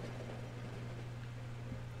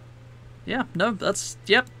 Yeah, no, that's...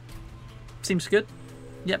 Yep. Seems good.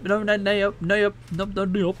 Yep, no.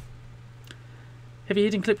 Heavy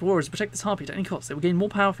hitting clip warriors protect this harpy at any cost. They will gain more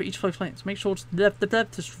power for each flow flames. Make sure to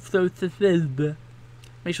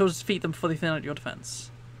make sure to defeat them before they thin out your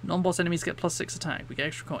defense. Non-boss enemies get +6 attack. We get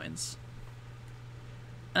extra coins.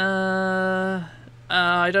 I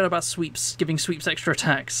don't know about sweeps. Giving sweeps extra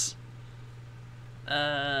attacks.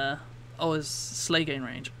 Oh, is slay gain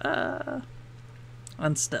range.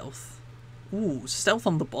 And stealth. Ooh, stealth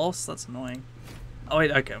on the boss. That's annoying. Oh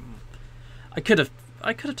wait, okay. I could have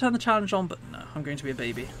turned the challenge on, but no. I'm going to be a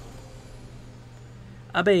baby.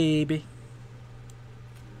 A baby.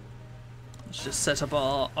 Let's just set up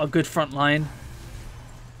our good front line.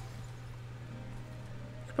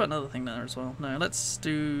 Could put another thing there as well. No, let's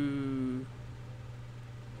do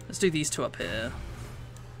these two up here.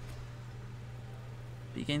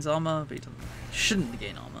 He gains armor, but he doesn't. Shouldn't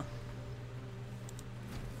gain armor.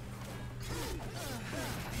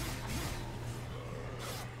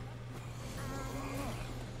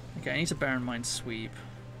 Okay, I need to bear in mind sweep.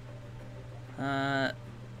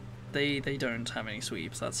 They don't have any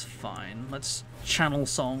sweeps. That's fine. Let's channel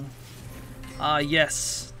song. Ah,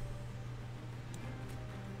 yes.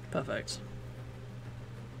 Perfect.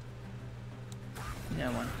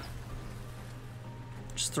 Yeah, one.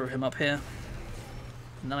 Just throw him up here,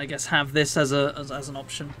 and then I guess have this as an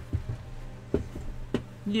option.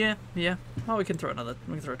 Yeah. Oh, we can throw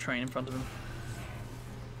a train in front of him.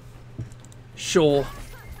 Sure.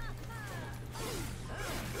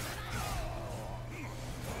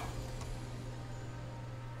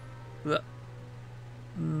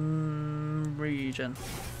 Regen.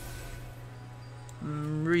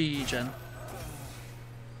 Regen.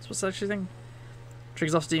 So what's that actually thing?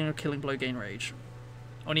 Triggers off dealing a killing blow, gain rage.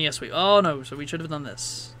 Only yes, oh no, so we should have done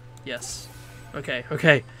this. Yes.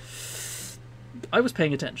 Okay. I was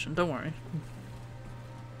paying attention, don't worry.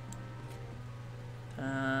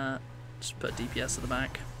 Just put DPS at the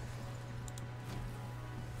back.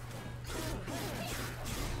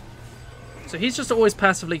 So he's just always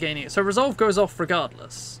passively gaining it. So resolve goes off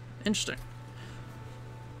regardless. Interesting.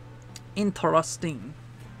 Interesting.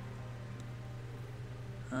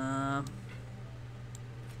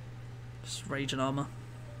 Just rage and armor.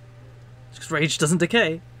 Because rage doesn't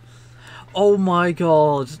decay. Oh my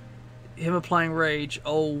god. Him applying rage.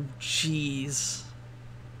 Oh jeez.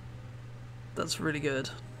 That's really good.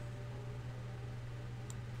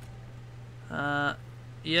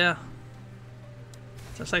 Yeah.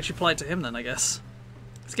 Let's actually apply it to him then, I guess.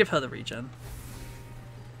 Let's give her the regen.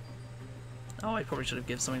 Oh, I probably should have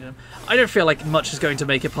given something to him. I don't feel like much is going to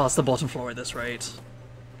make it past the bottom floor at this rate.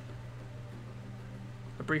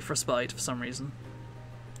 A brief respite for some reason.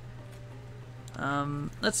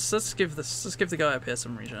 Let's give the guy up here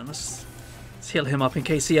some regen. Let's heal him up in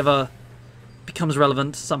case he ever becomes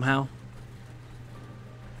relevant somehow.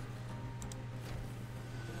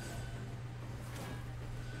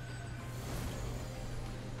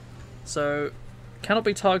 So, cannot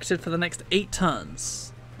be targeted for the next 8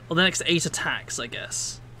 turns. Or the next 8 attacks, I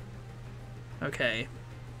guess. Okay.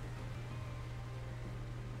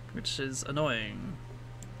 Which is annoying.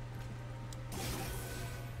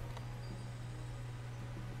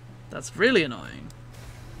 That's really annoying.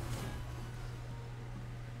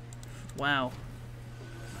 Wow.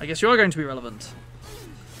 I guess you're going to be relevant.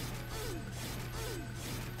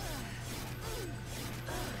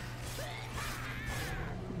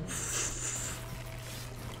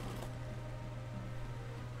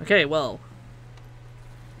 Okay, well.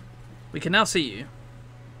 We can now see you.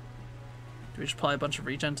 Do we just apply a bunch of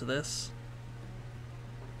regen to this?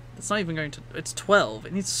 It's not even going to... It's 12.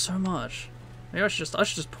 It needs so much. Maybe I should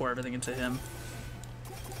just pour everything into him.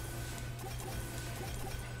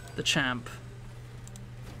 The champ.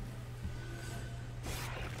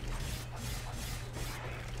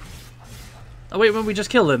 Oh wait, when we just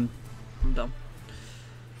killed him. I'm dumb.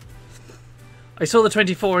 I saw the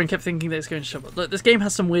 24 and kept thinking that it's going to show up. Look, this game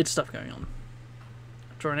has some weird stuff going on.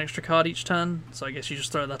 Draw an extra card each turn, so I guess you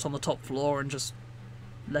just throw that on the top floor and just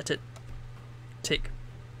let it tick.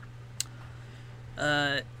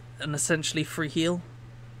 An essentially free heal.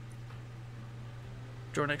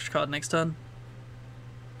 Draw an extra card next turn.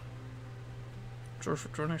 Draw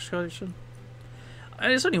an extra card each turn.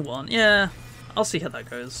 It's only one, yeah. I'll see how that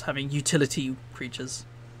goes, having utility creatures.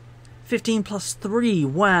 15 plus 3,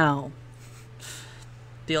 wow.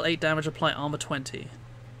 Deal 8 damage, apply armor 20.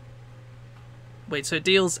 Wait, so it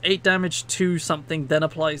deals 8 damage to something, then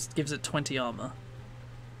gives it 20 armor.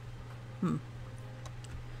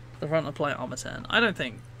 The front apply armor 10. I don't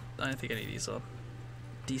think any of these are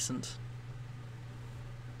decent.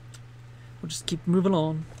 We'll just keep moving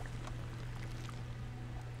on.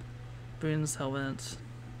 Boons, helmet,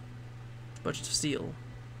 budget of steel.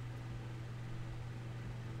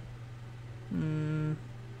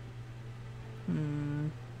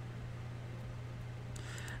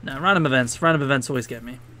 No, random events. Random events always get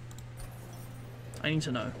me. I need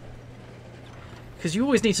to know. Because you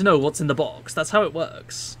always need to know what's in the box. That's how it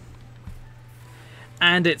works.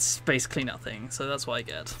 And it's basically nothing, so that's what I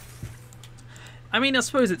get. I mean, I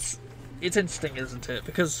suppose it's interesting, isn't it?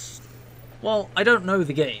 Because, well, I don't know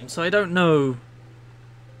the game, so I don't know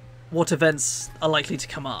what events are likely to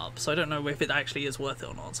come up, so I don't know if it actually is worth it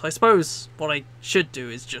or not. So I suppose what I should do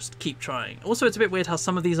is just keep trying. Also, it's a bit weird how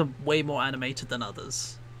some of these are way more animated than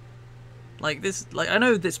others. Like this, I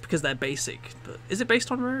know this because they're basic, but is it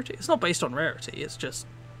based on rarity? It's not based on rarity, it's just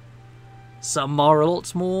some are a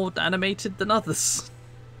lot more animated than others.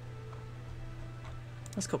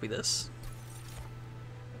 Let's copy this.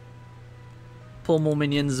 Pull more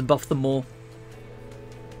minions and buff them more.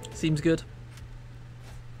 Seems good.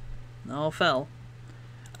 Oh, fell.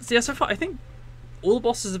 So yeah, so far I think all the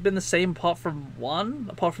bosses have been the same apart from one,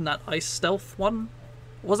 apart from that ice stealth one.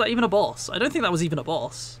 Was that even a boss? I don't think that was even a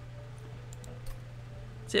boss.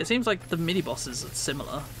 See, it seems like the mini-bosses are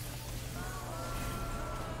similar.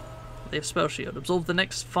 They have spell shield. Absorb the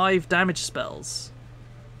next 5 damage spells.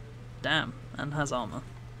 Damn, and has armor.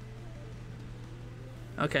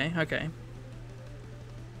 Okay, okay.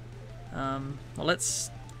 Well, let's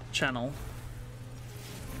channel.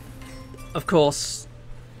 Of course.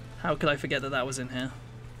 How could I forget that that was in here?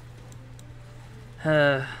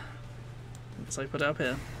 Let's put it up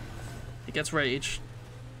here. It gets rage.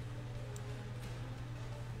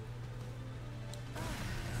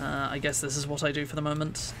 I guess this is what I do for the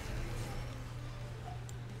moment.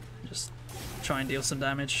 Just try and deal some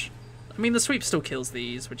damage. I mean, the sweep still kills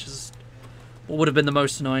these, which is what would have been the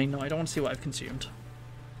most annoying. No, I don't want to see what I've consumed.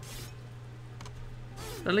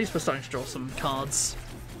 At least we're starting to draw some cards.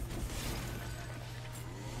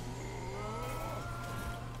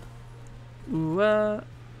 Ooh,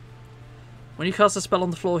 when you cast a spell on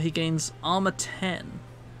the floor, he gains armor 10.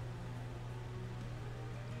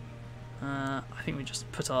 I think we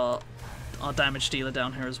just put our damage dealer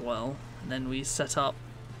down here as well, and then we set up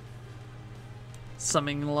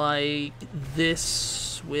something like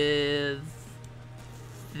this with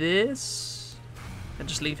this, and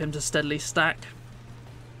just leave him to steadily stack.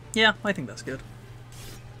 Yeah, I think that's good.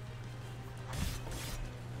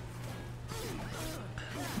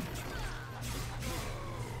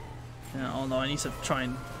 Yeah, oh no, I need to try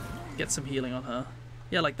and get some healing on her.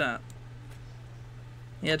 Yeah, like that.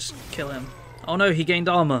 Yeah, just kill him. Oh no, he gained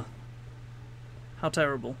armor. How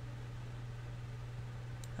terrible.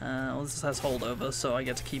 Well, this has holdover, so I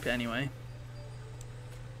get to keep it anyway.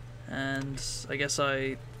 And I guess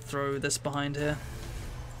I throw this behind here.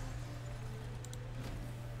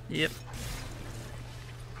 Yep.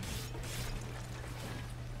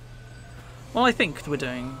 Well, I think we're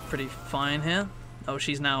doing pretty fine here. Oh,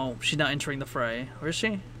 she's now entering the fray. Or is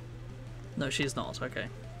she? No, she's not. Okay.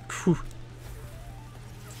 Whew.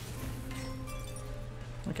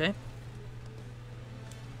 Okay.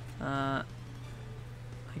 I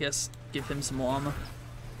guess give him some more armor.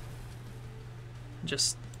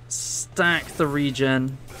 Just stack the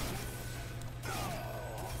regen.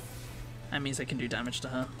 That means I can do damage to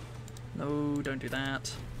her. No, don't do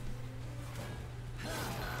that.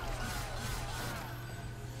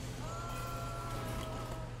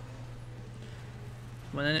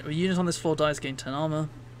 When a unit on this floor dies, gain 10 armor.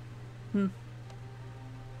 I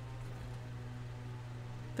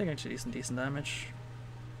think I actually do some decent damage.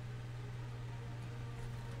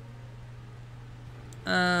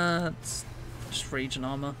 Let's just rage and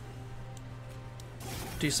armor.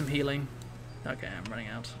 Do some healing. Okay, I'm running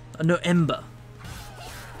out. No, Ember.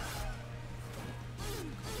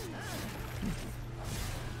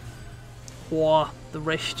 Whoa, the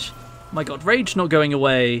rage. My god, rage not going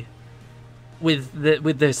away with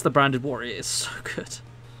the branded warrior is so good.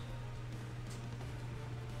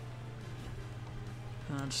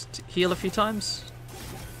 Just heal a few times.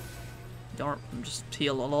 Just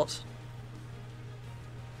heal a lot.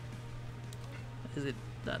 Is it?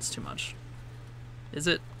 That's too much. Is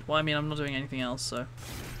it? Well, I mean, I'm not doing anything else, so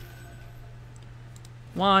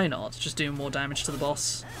why not? Just do more damage to the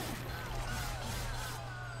boss.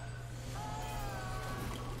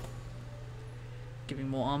 Giving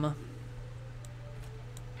more armor.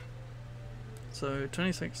 So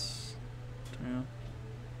 26. 21.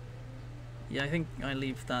 Yeah, I think I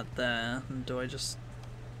leave that there. And do I just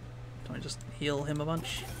heal him a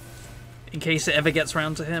bunch? In case it ever gets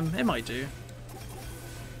round to him. It might do.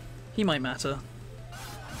 He might matter.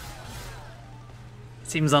 It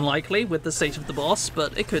seems unlikely with the state of the boss,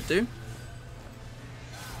 but it could do.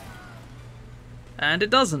 And it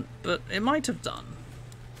doesn't, but it might have done.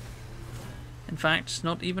 In fact,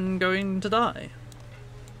 not even going to die.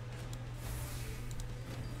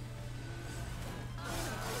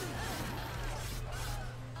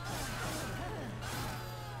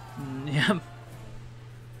 Yeah.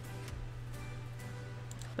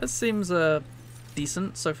 That seems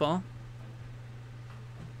decent so far.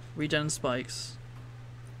 Regen spikes.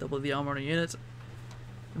 Double the armor on a unit.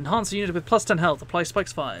 Enhance a unit with plus 10 health. Apply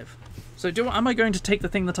spikes 5. So am I going to take the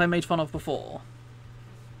thing that I made fun of before?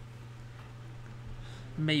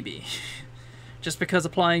 Maybe. Just because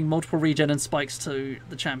applying multiple regen and spikes to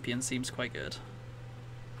the champion seems quite good.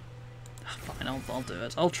 Fine, I'll do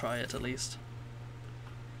it. I'll try it at least.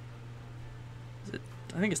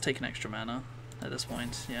 I think it's taken extra mana at this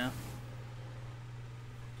point, yeah.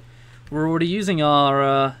 We're already using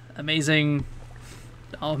our amazing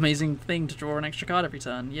thing to draw an extra card every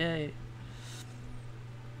turn. Yay.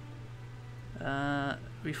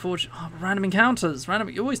 We forge random encounters.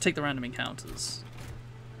 You always take the random encounters.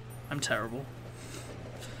 I'm terrible.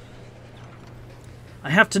 I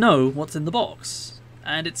have to know what's in the box,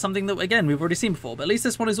 and it's something that again we've already seen before. But at least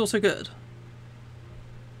this one is also good.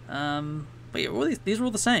 But yeah, these are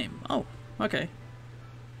all the same. Oh, okay.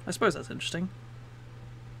 I suppose that's interesting.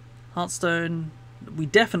 Heartstone. We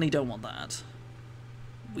definitely don't want that.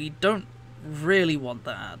 We don't really want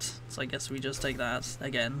that. So I guess we just take that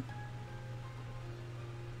again.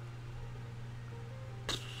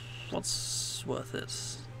 What's worth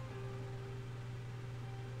it?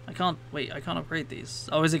 I can't upgrade these.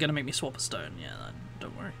 Oh, is it going to make me swap a stone? Yeah,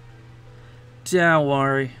 don't worry. Don't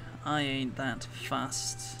worry. I ain't that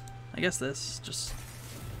fast. I guess this, just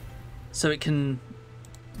so it can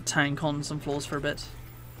tank on some floors for a bit.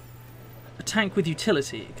 A tank with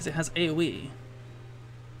utility, because it has AoE.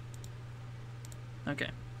 Okay.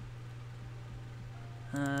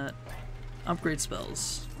 Upgrade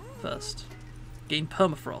spells first. Gain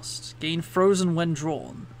Permafrost. Gain Frozen when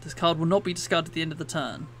drawn. This card will not be discarded at the end of the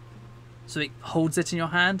turn. So it holds it in your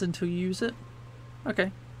hand until you use it?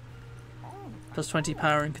 Okay. Plus 20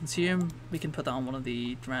 power and consume. We can put that on one of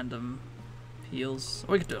the random heals.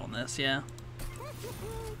 Or we could do it on this, yeah.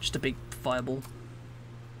 Just a big fireball.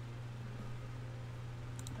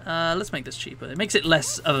 Let's make this cheaper. It makes it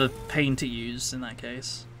less of a pain to use in that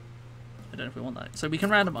case. I don't know if we want that. So we can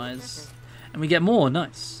randomize. And we get more.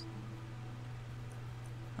 Nice.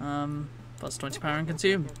 Plus 20 power and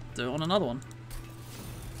consume. Do it on another one.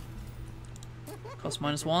 Cost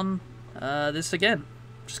 -1. This again.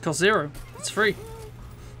 Just cost 0. It's free.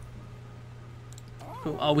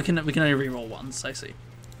 Cool. Oh, we can only reroll once. I see.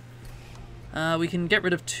 We can get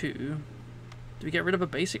rid of 2. Do we get rid of a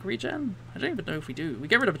basic regen? I don't even know if we do. We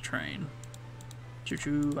get rid of a train. Choo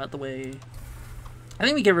choo out the way. I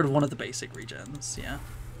think we get rid of one of the basic regens. Yeah.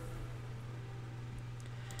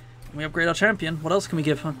 We upgrade our champion. What else can we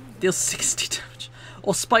give her? Deals 60 damage.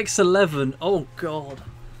 Or Spike's 11. Oh, God.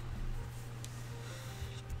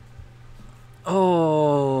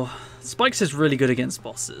 Oh. Spike's is really good against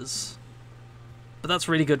bosses. But that's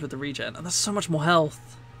really good with the regen. And there's so much more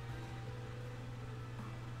health.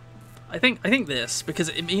 I think this, because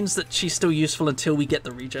it means that she's still useful until we get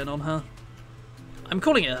the regen on her. I'm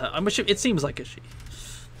calling it her. It seems like a she.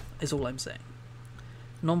 Is all I'm saying.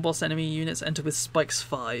 Non-boss enemy units enter with Spikes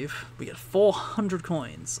 5. We get 400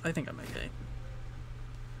 coins. I think I'm okay.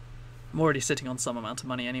 I'm already sitting on some amount of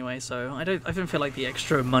money anyway, so I don't feel like the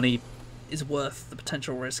extra money is worth the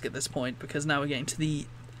potential risk at this point, because now we're getting to the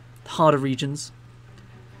harder regions.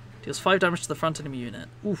 Deals 5 damage to the front enemy unit.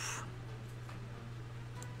 Oof.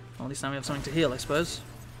 Well, at least now we have something to heal, I suppose.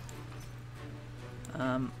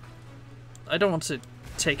 I don't want to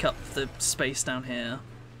take up the space down here.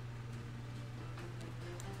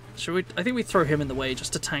 Should we? I think we throw him in the way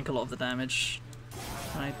just to tank a lot of the damage.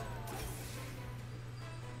 Right.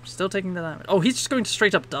 Still taking the damage. Oh, he's just going to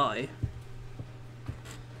straight up die.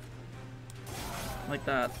 Like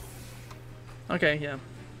that. Okay, yeah.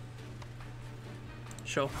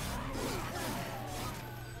 Sure.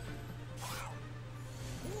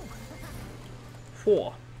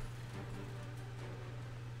 Four.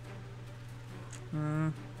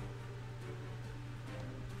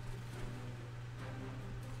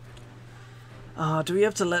 Do we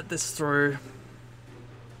have to let this through?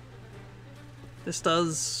 This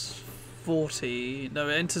does 40. No,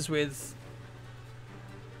 it enters with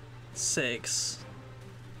 6.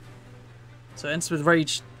 So it enters with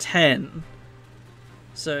rage 10.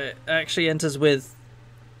 So it actually enters with...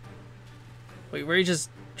 Wait, rage is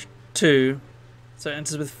 2. So it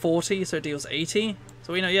enters with 40, so it deals 80.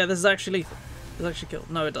 So we know, yeah, this is actually lethal. This actually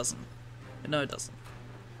killed. No, it doesn't. No, it doesn't.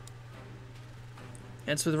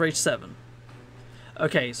 It enters with rage 7.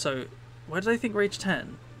 Okay, so why did I think rage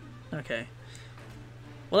 10? Okay.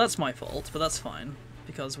 Well, that's my fault, but that's fine,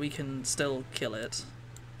 because we can still kill it.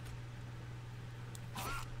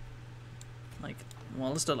 Like,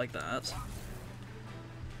 well, let's do it like that.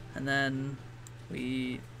 And then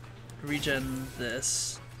we regen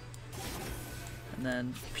this. And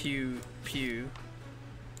then pew, pew.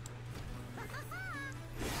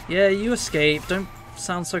 Yeah, you escape. Don't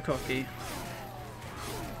sound so cocky.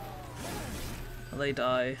 They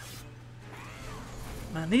die.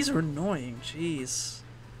 Man, these are annoying. Jeez.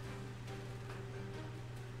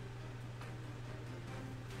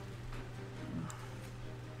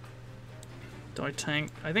 Do I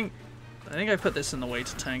tank? I think I put this in the way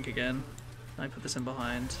to tank again. I put this in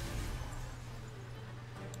behind.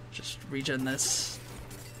 Just regen this.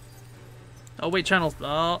 Oh wait, channels.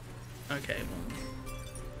 Oh, okay.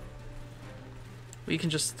 We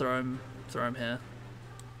can just throw him here.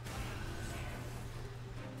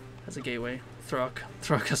 As a gateway. Throw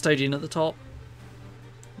our custodian at the top.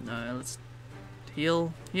 No, let's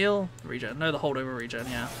heal, regen. No, the holdover regen.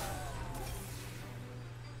 Yeah.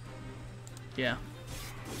 Yeah.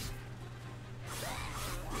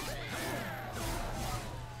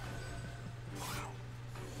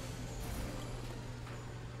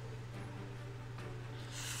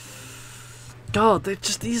 God,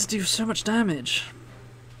 these do so much damage.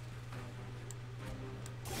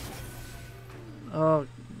 Oh,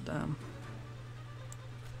 damn.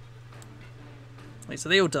 Wait, so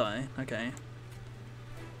they all die? Okay.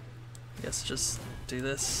 I guess just do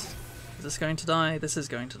this. Is this going to die? This is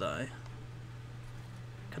going to die.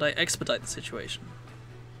 Could I expedite the situation?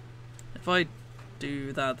 If I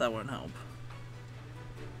do that, that won't help.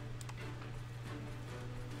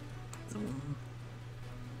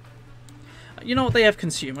 You know what, they have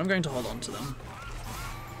consume. I'm going to hold on to them.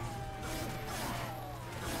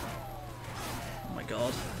 Oh my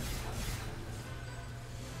god.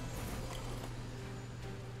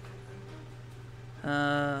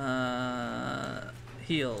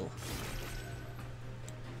 Heal.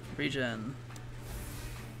 Regen.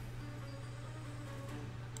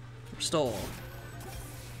 Restore.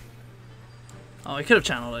 Oh, I could have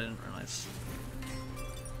channeled, I didn't realise.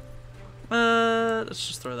 Let's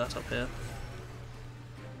just throw that up here.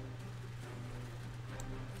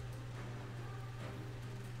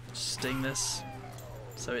 Sting this,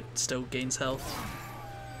 so it still gains health.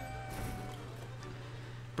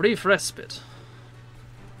 Brief respite.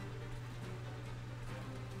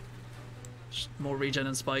 Just more regen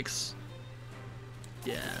and spikes.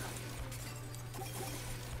 Yeah.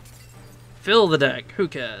 Fill the deck, who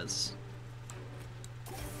cares?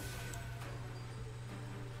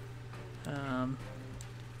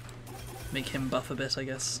 Make him buff a bit, I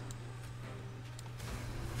guess.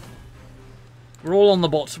 We're all on the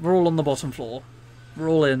bottom floor. We're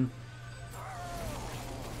all in.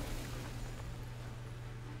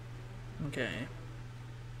 Okay.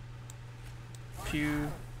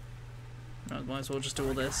 Pew. Might as well just do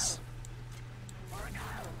all this.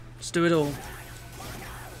 Just do it all.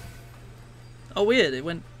 Oh, weird. It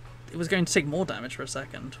was going to take more damage for a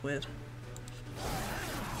second. Weird.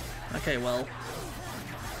 Okay, well.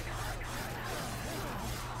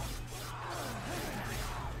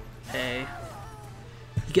 Hey.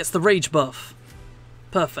 He gets the rage buff.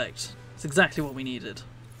 Perfect. It's exactly what we needed.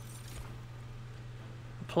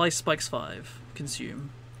 Apply spikes 5.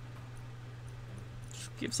 Consume.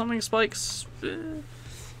 Just give something spikes.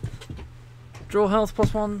 Draw health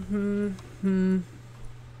 +1.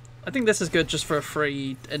 I think this is good just for a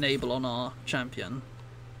free enable on our champion.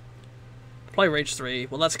 Apply rage 3.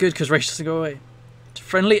 Well, that's good because rage doesn't go away. To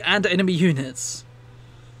friendly and enemy units.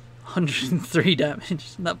 103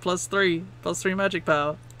 damage. And that +3. +3 magic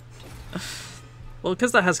power. Well,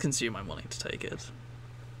 because that has consume, I'm willing to take it.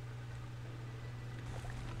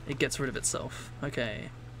 It gets rid of itself.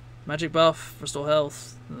 Okay. Magic buff, restore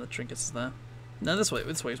health, and the trinkets is there. No, this way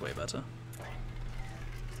is way better.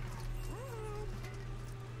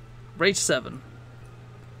 Rage 7.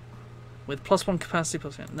 With +1 capacity,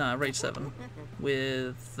 +1. No, rage 7.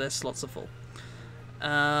 With their slots are full.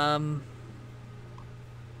 I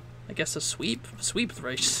guess a sweep? Sweep with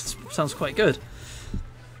rage sounds quite good.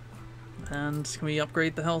 And can we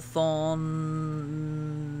upgrade the health on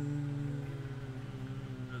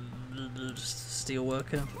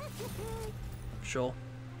Steelworker? Sure.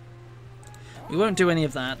 We won't do any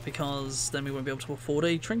of that because then we won't be able to afford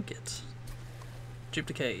a trinket.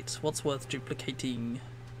 Duplicate. What's worth duplicating?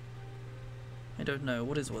 I don't know.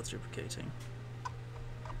 What is worth duplicating?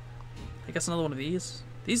 I guess another one of these.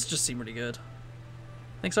 These just seem really good.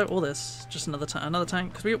 I think so. All this, just another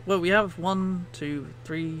tank. Because we have 1, 2,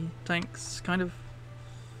 3 tanks, kind of.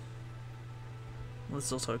 Well, this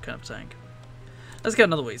is also kind of a tank. Let's get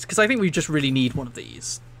another one because I think we just really need one of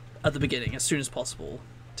these at the beginning, as soon as possible,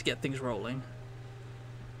 to get things rolling.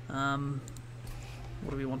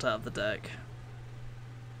 What do we want out of the deck?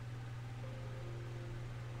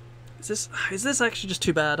 Is this actually just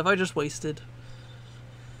too bad? Have I just wasted?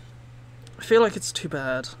 I feel like it's too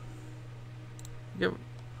bad. I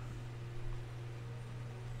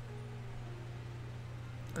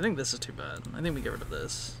think this is too bad. I think we get rid of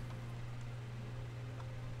this.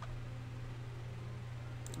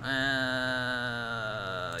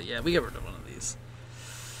 Yeah, we get rid of one of these.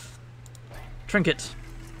 Trinket.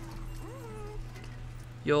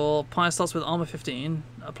 Your pyre starts with armor 15.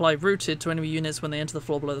 Apply rooted to enemy units when they enter the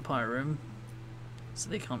floor below the pyre room, so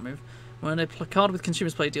they can't move. When a card with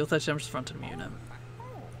consumer's play, deal 30 damage to the front enemy unit.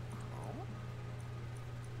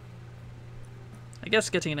 I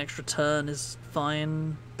guess getting an extra turn is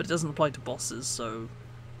fine, but it doesn't apply to bosses, so...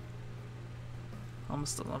 I'm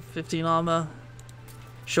still on 15 armor.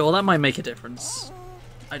 Sure, that might make a difference.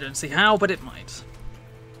 I don't see how, but it might.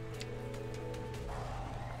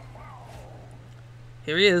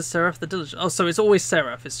 Here he is, Seraph the Diligent. Oh, so it's always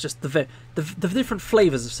Seraph, it's just the different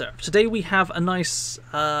flavours of Seraph. Today we have a nice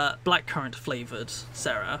blackcurrant flavoured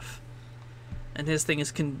Seraph. And his thing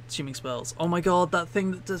is consuming spells. Oh my god, that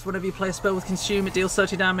thing that does whenever you play a spell with consume, it deals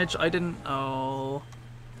 30 damage. I didn't... Oh.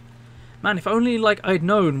 Man, if only like I'd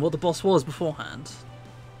known what the boss was beforehand.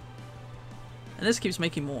 And this keeps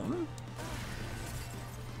making more.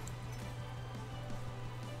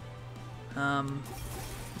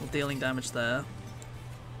 Dealing damage there.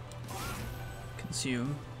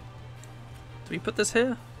 Consume. Do we put this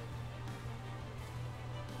here?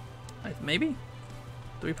 Maybe?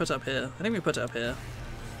 Do we put it up here? I think we put it up here.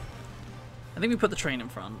 I think we put the train in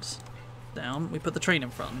front. Down. We put the train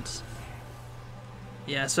in front.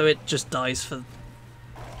 Yeah, so it just dies for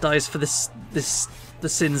the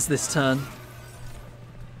sins this turn.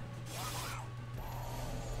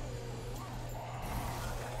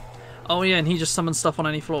 Oh yeah, and he just summons stuff on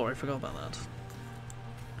any floor. I forgot about that.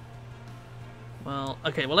 Well,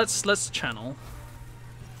 okay. Well, let's channel.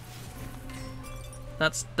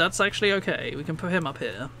 That's actually okay. We can put him up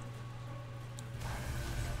here.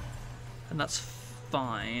 And that's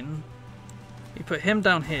fine. We put him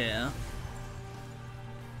down here.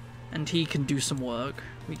 And he can do some work.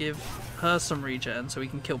 We give her some regen so we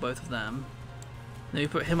can kill both of them. Then we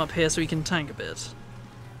put him up here so he can tank a bit.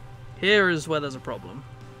 Here is where there's a problem.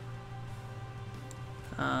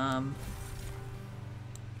 I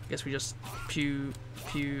guess we just pew,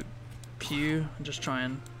 pew, pew, and just try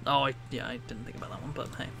and... Oh, yeah, I didn't think about that one, but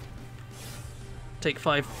hey. Take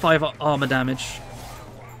 5 armor damage.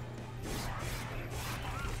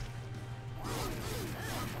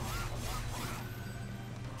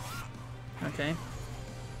 Okay.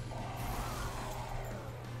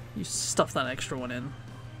 You stuff that extra one in.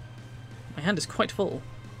 My hand is quite full.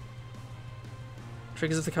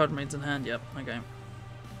 Triggers if the card remains in hand. Yep, okay.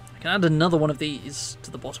 I can add another one of these to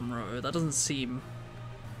the bottom row. That doesn't seem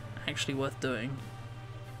actually worth doing.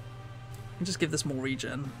 I can just give this more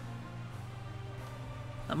regen.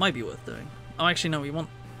 That might be worth doing. Oh, actually, no, I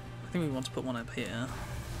think we want to put one up here.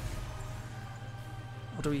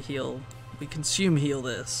 Or do we heal? We consume heal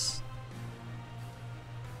this.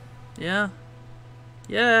 Yeah?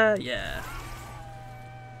 Yeah, yeah.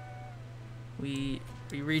 We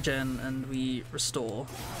regen and we restore.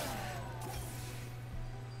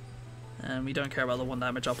 And we don't care about the 1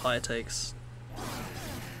 damage up high it takes.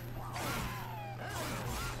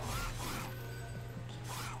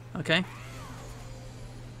 Okay.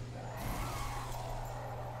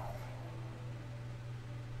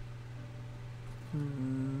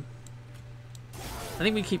 I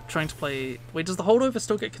think we keep trying to play... Wait, does the holdover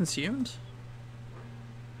still get consumed?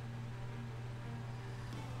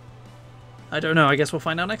 I don't know, I guess we'll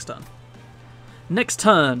find out next turn. Next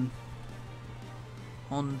turn!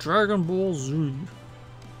 On Dragon Ball Z.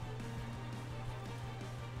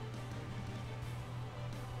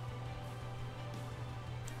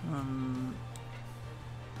 Wait,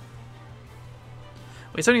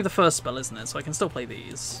 it's only the first spell, isn't it? So I can still play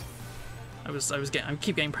these. I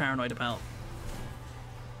keep getting paranoid about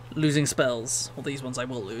losing spells. Well, these ones I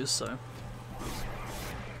will lose, so...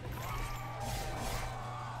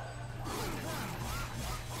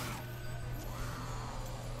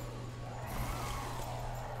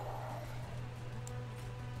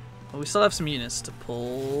 Well, we still have some units to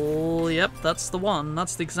pull. Yep, that's the one.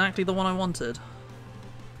 That's exactly the one I wanted.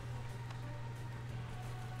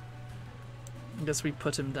 I guess we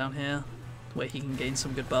put him down here, where he can gain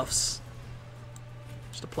some good buffs.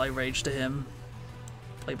 Just apply rage to him.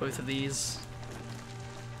 Play both of these.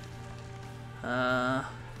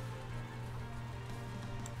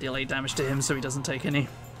 Deal 8 damage to him so he doesn't take any.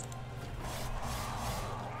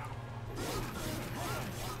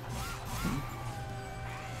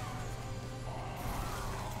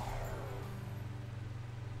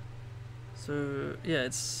 So, yeah,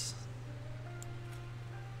 it's...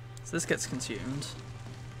 So this gets consumed.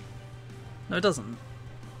 No, it doesn't.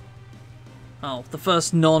 Oh, the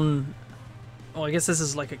first non... Oh, I guess this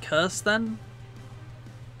is like a curse then?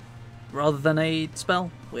 Rather than a spell?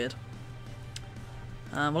 Weird.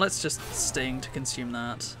 Well, let's just sting to consume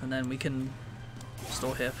that, and then we can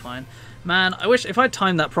store here, fine. Man, I wish if I'd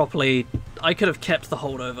timed that properly, I could have kept the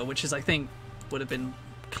holdover, which is, I think, would have been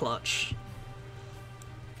clutch.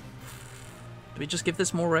 Do we just give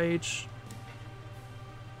this more rage?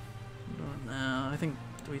 No, I think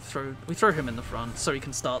we throw him in the front so he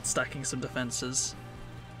can start stacking some defenses.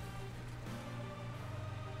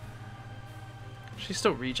 She's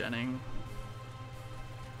still regenning.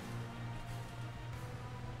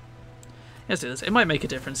 Let's do this. It might make a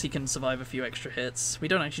difference. He can survive a few extra hits. We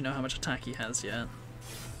don't actually know how much attack he has yet.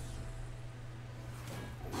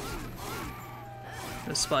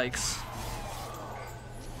 There's spikes.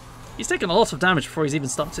 He's taken a lot of damage before he's even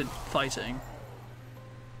started fighting.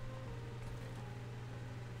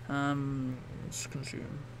 Let's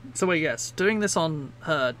consume. So wait, yes, doing this on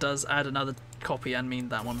her does add another copy and mean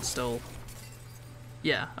that one's still...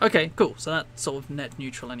 Yeah, okay, cool. So that's sort of net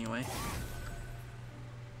neutral anyway.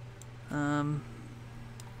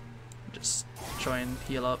 Just try and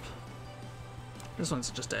heal up. This one's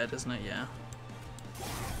just dead, isn't it? Yeah.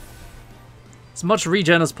 As much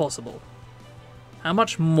regen as possible. How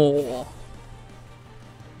much more?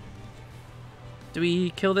 Do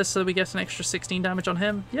we kill this so we get an extra 16 damage on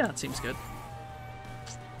him? Yeah, it seems good.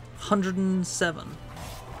 107.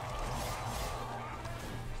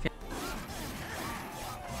 Okay.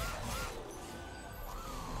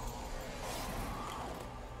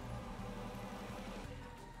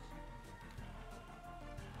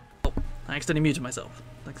 Oh, I accidentally muted myself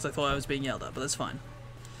because I thought I was being yelled at, but that's fine.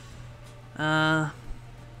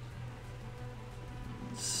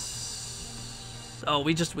 Oh,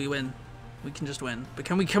 we win. We can just win. But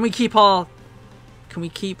can we keep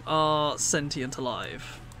our sentient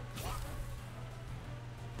alive?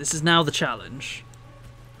 This is now the challenge.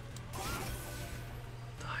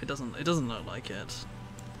 It doesn't look like it.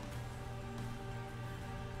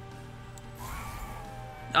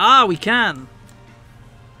 Ah, we can.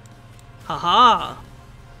 Haha.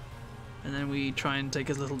 And then we try and take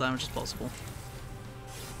as little damage as possible.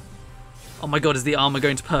 Oh my god, is the armor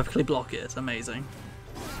going to perfectly block it? Amazing.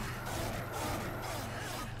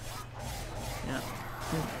 Yeah.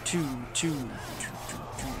 Two.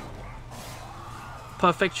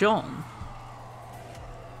 Perfection.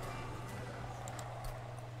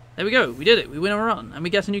 There we go. We did it. We win a run, and we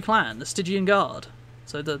get a new clan, the Stygian Guard.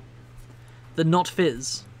 So The not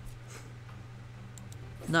fizz.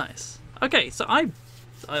 Nice. Okay, so I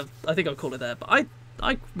think I'll call it there, but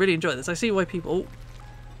I really enjoy this. I see why people...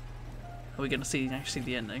 Oh, are we going to see actually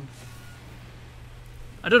the ending?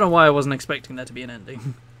 I don't know why I wasn't expecting there to be an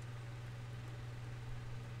ending.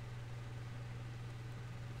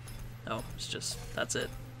 Oh, it's just... That's it.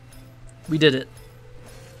 We did it.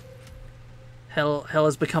 Hell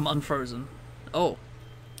has become unfrozen. Oh.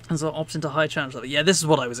 And so opts into high challenge level. Yeah, this is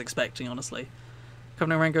what I was expecting, honestly.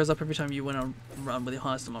 Covenant rank goes up every time you win a run with your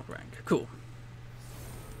highest unlock rank. Cool.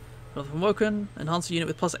 Awoken. Enhance the unit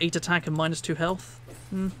with +8 attack and -2 health.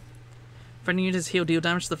 Friendly units heal deal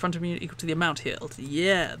damage to the front of unit equal to the amount healed.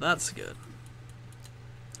 Yeah, that's good.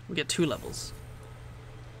 We get 2 levels.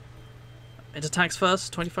 It attacks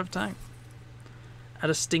first, 25 attack. Add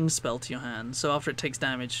a sting spell to your hand. So after it takes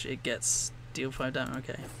damage, it gets deal 5 damage.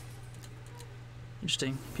 Okay.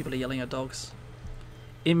 Interesting. People are yelling at dogs.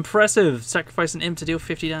 Impressive! Sacrifice an imp to deal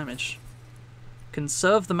 50 damage.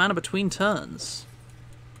 Conserve the mana between turns.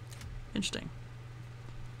 Interesting.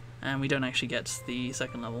 And we don't actually get the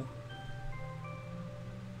second level.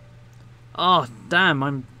 Oh, damn,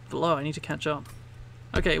 I'm below. I need to catch up.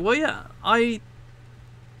 Okay, well, yeah, I'm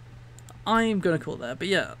going to call it there. But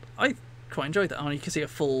yeah, I quite enjoyed that. Oh, you can see a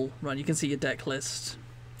full run. You can see your deck list.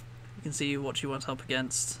 You can see what you went up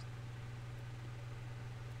against.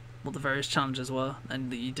 What the various challenges were,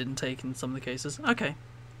 and that you didn't take in some of the cases. Okay.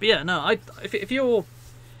 But yeah, no, if you're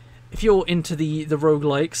into the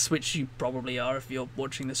roguelikes, which you probably are if you're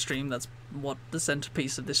watching the stream, that's what the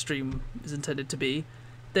centerpiece of this stream is intended to be,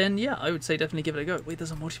 then yeah, I would say definitely give it a go. Wait,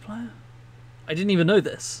 there's a multiplayer? I didn't even know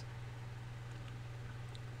this.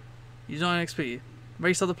 You don't XP.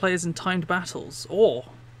 Race other players in timed battles. Or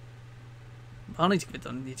I'll need to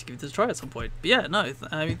give this a try at some point. But yeah, no,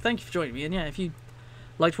 I mean, thank you for joining me. And yeah, if you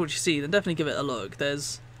liked what you see, then definitely give it a look.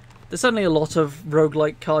 There's certainly a lot of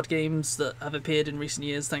roguelike card games that have appeared in recent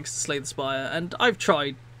years thanks to Slay the Spire, and I've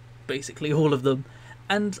tried basically all of them,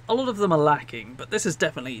 and a lot of them are lacking, but this is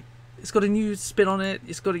definitely, it's got a new spin on it.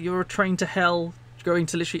 It's got you're a train to hell, going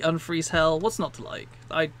to literally unfreeze hell. What's not to like?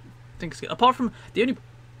 I think it's good. Apart from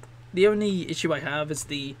the only issue I have is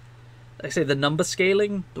the number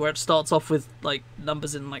scaling, where it starts off with like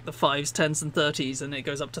numbers in like the 5s, 10s and 30s, and it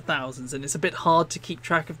goes up to thousands, and it's a bit hard to keep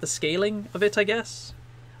track of the scaling of it, I guess.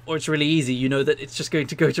 Or it's really easy, you know that it's just going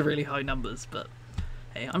to go to really high numbers, but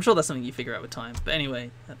hey, I'm sure that's something you figure out with time. But anyway,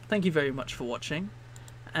 thank you very much for watching,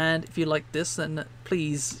 and if you like this, then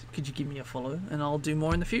please could you give me a follow, and I'll do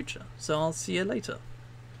more in the future. So I'll see you later.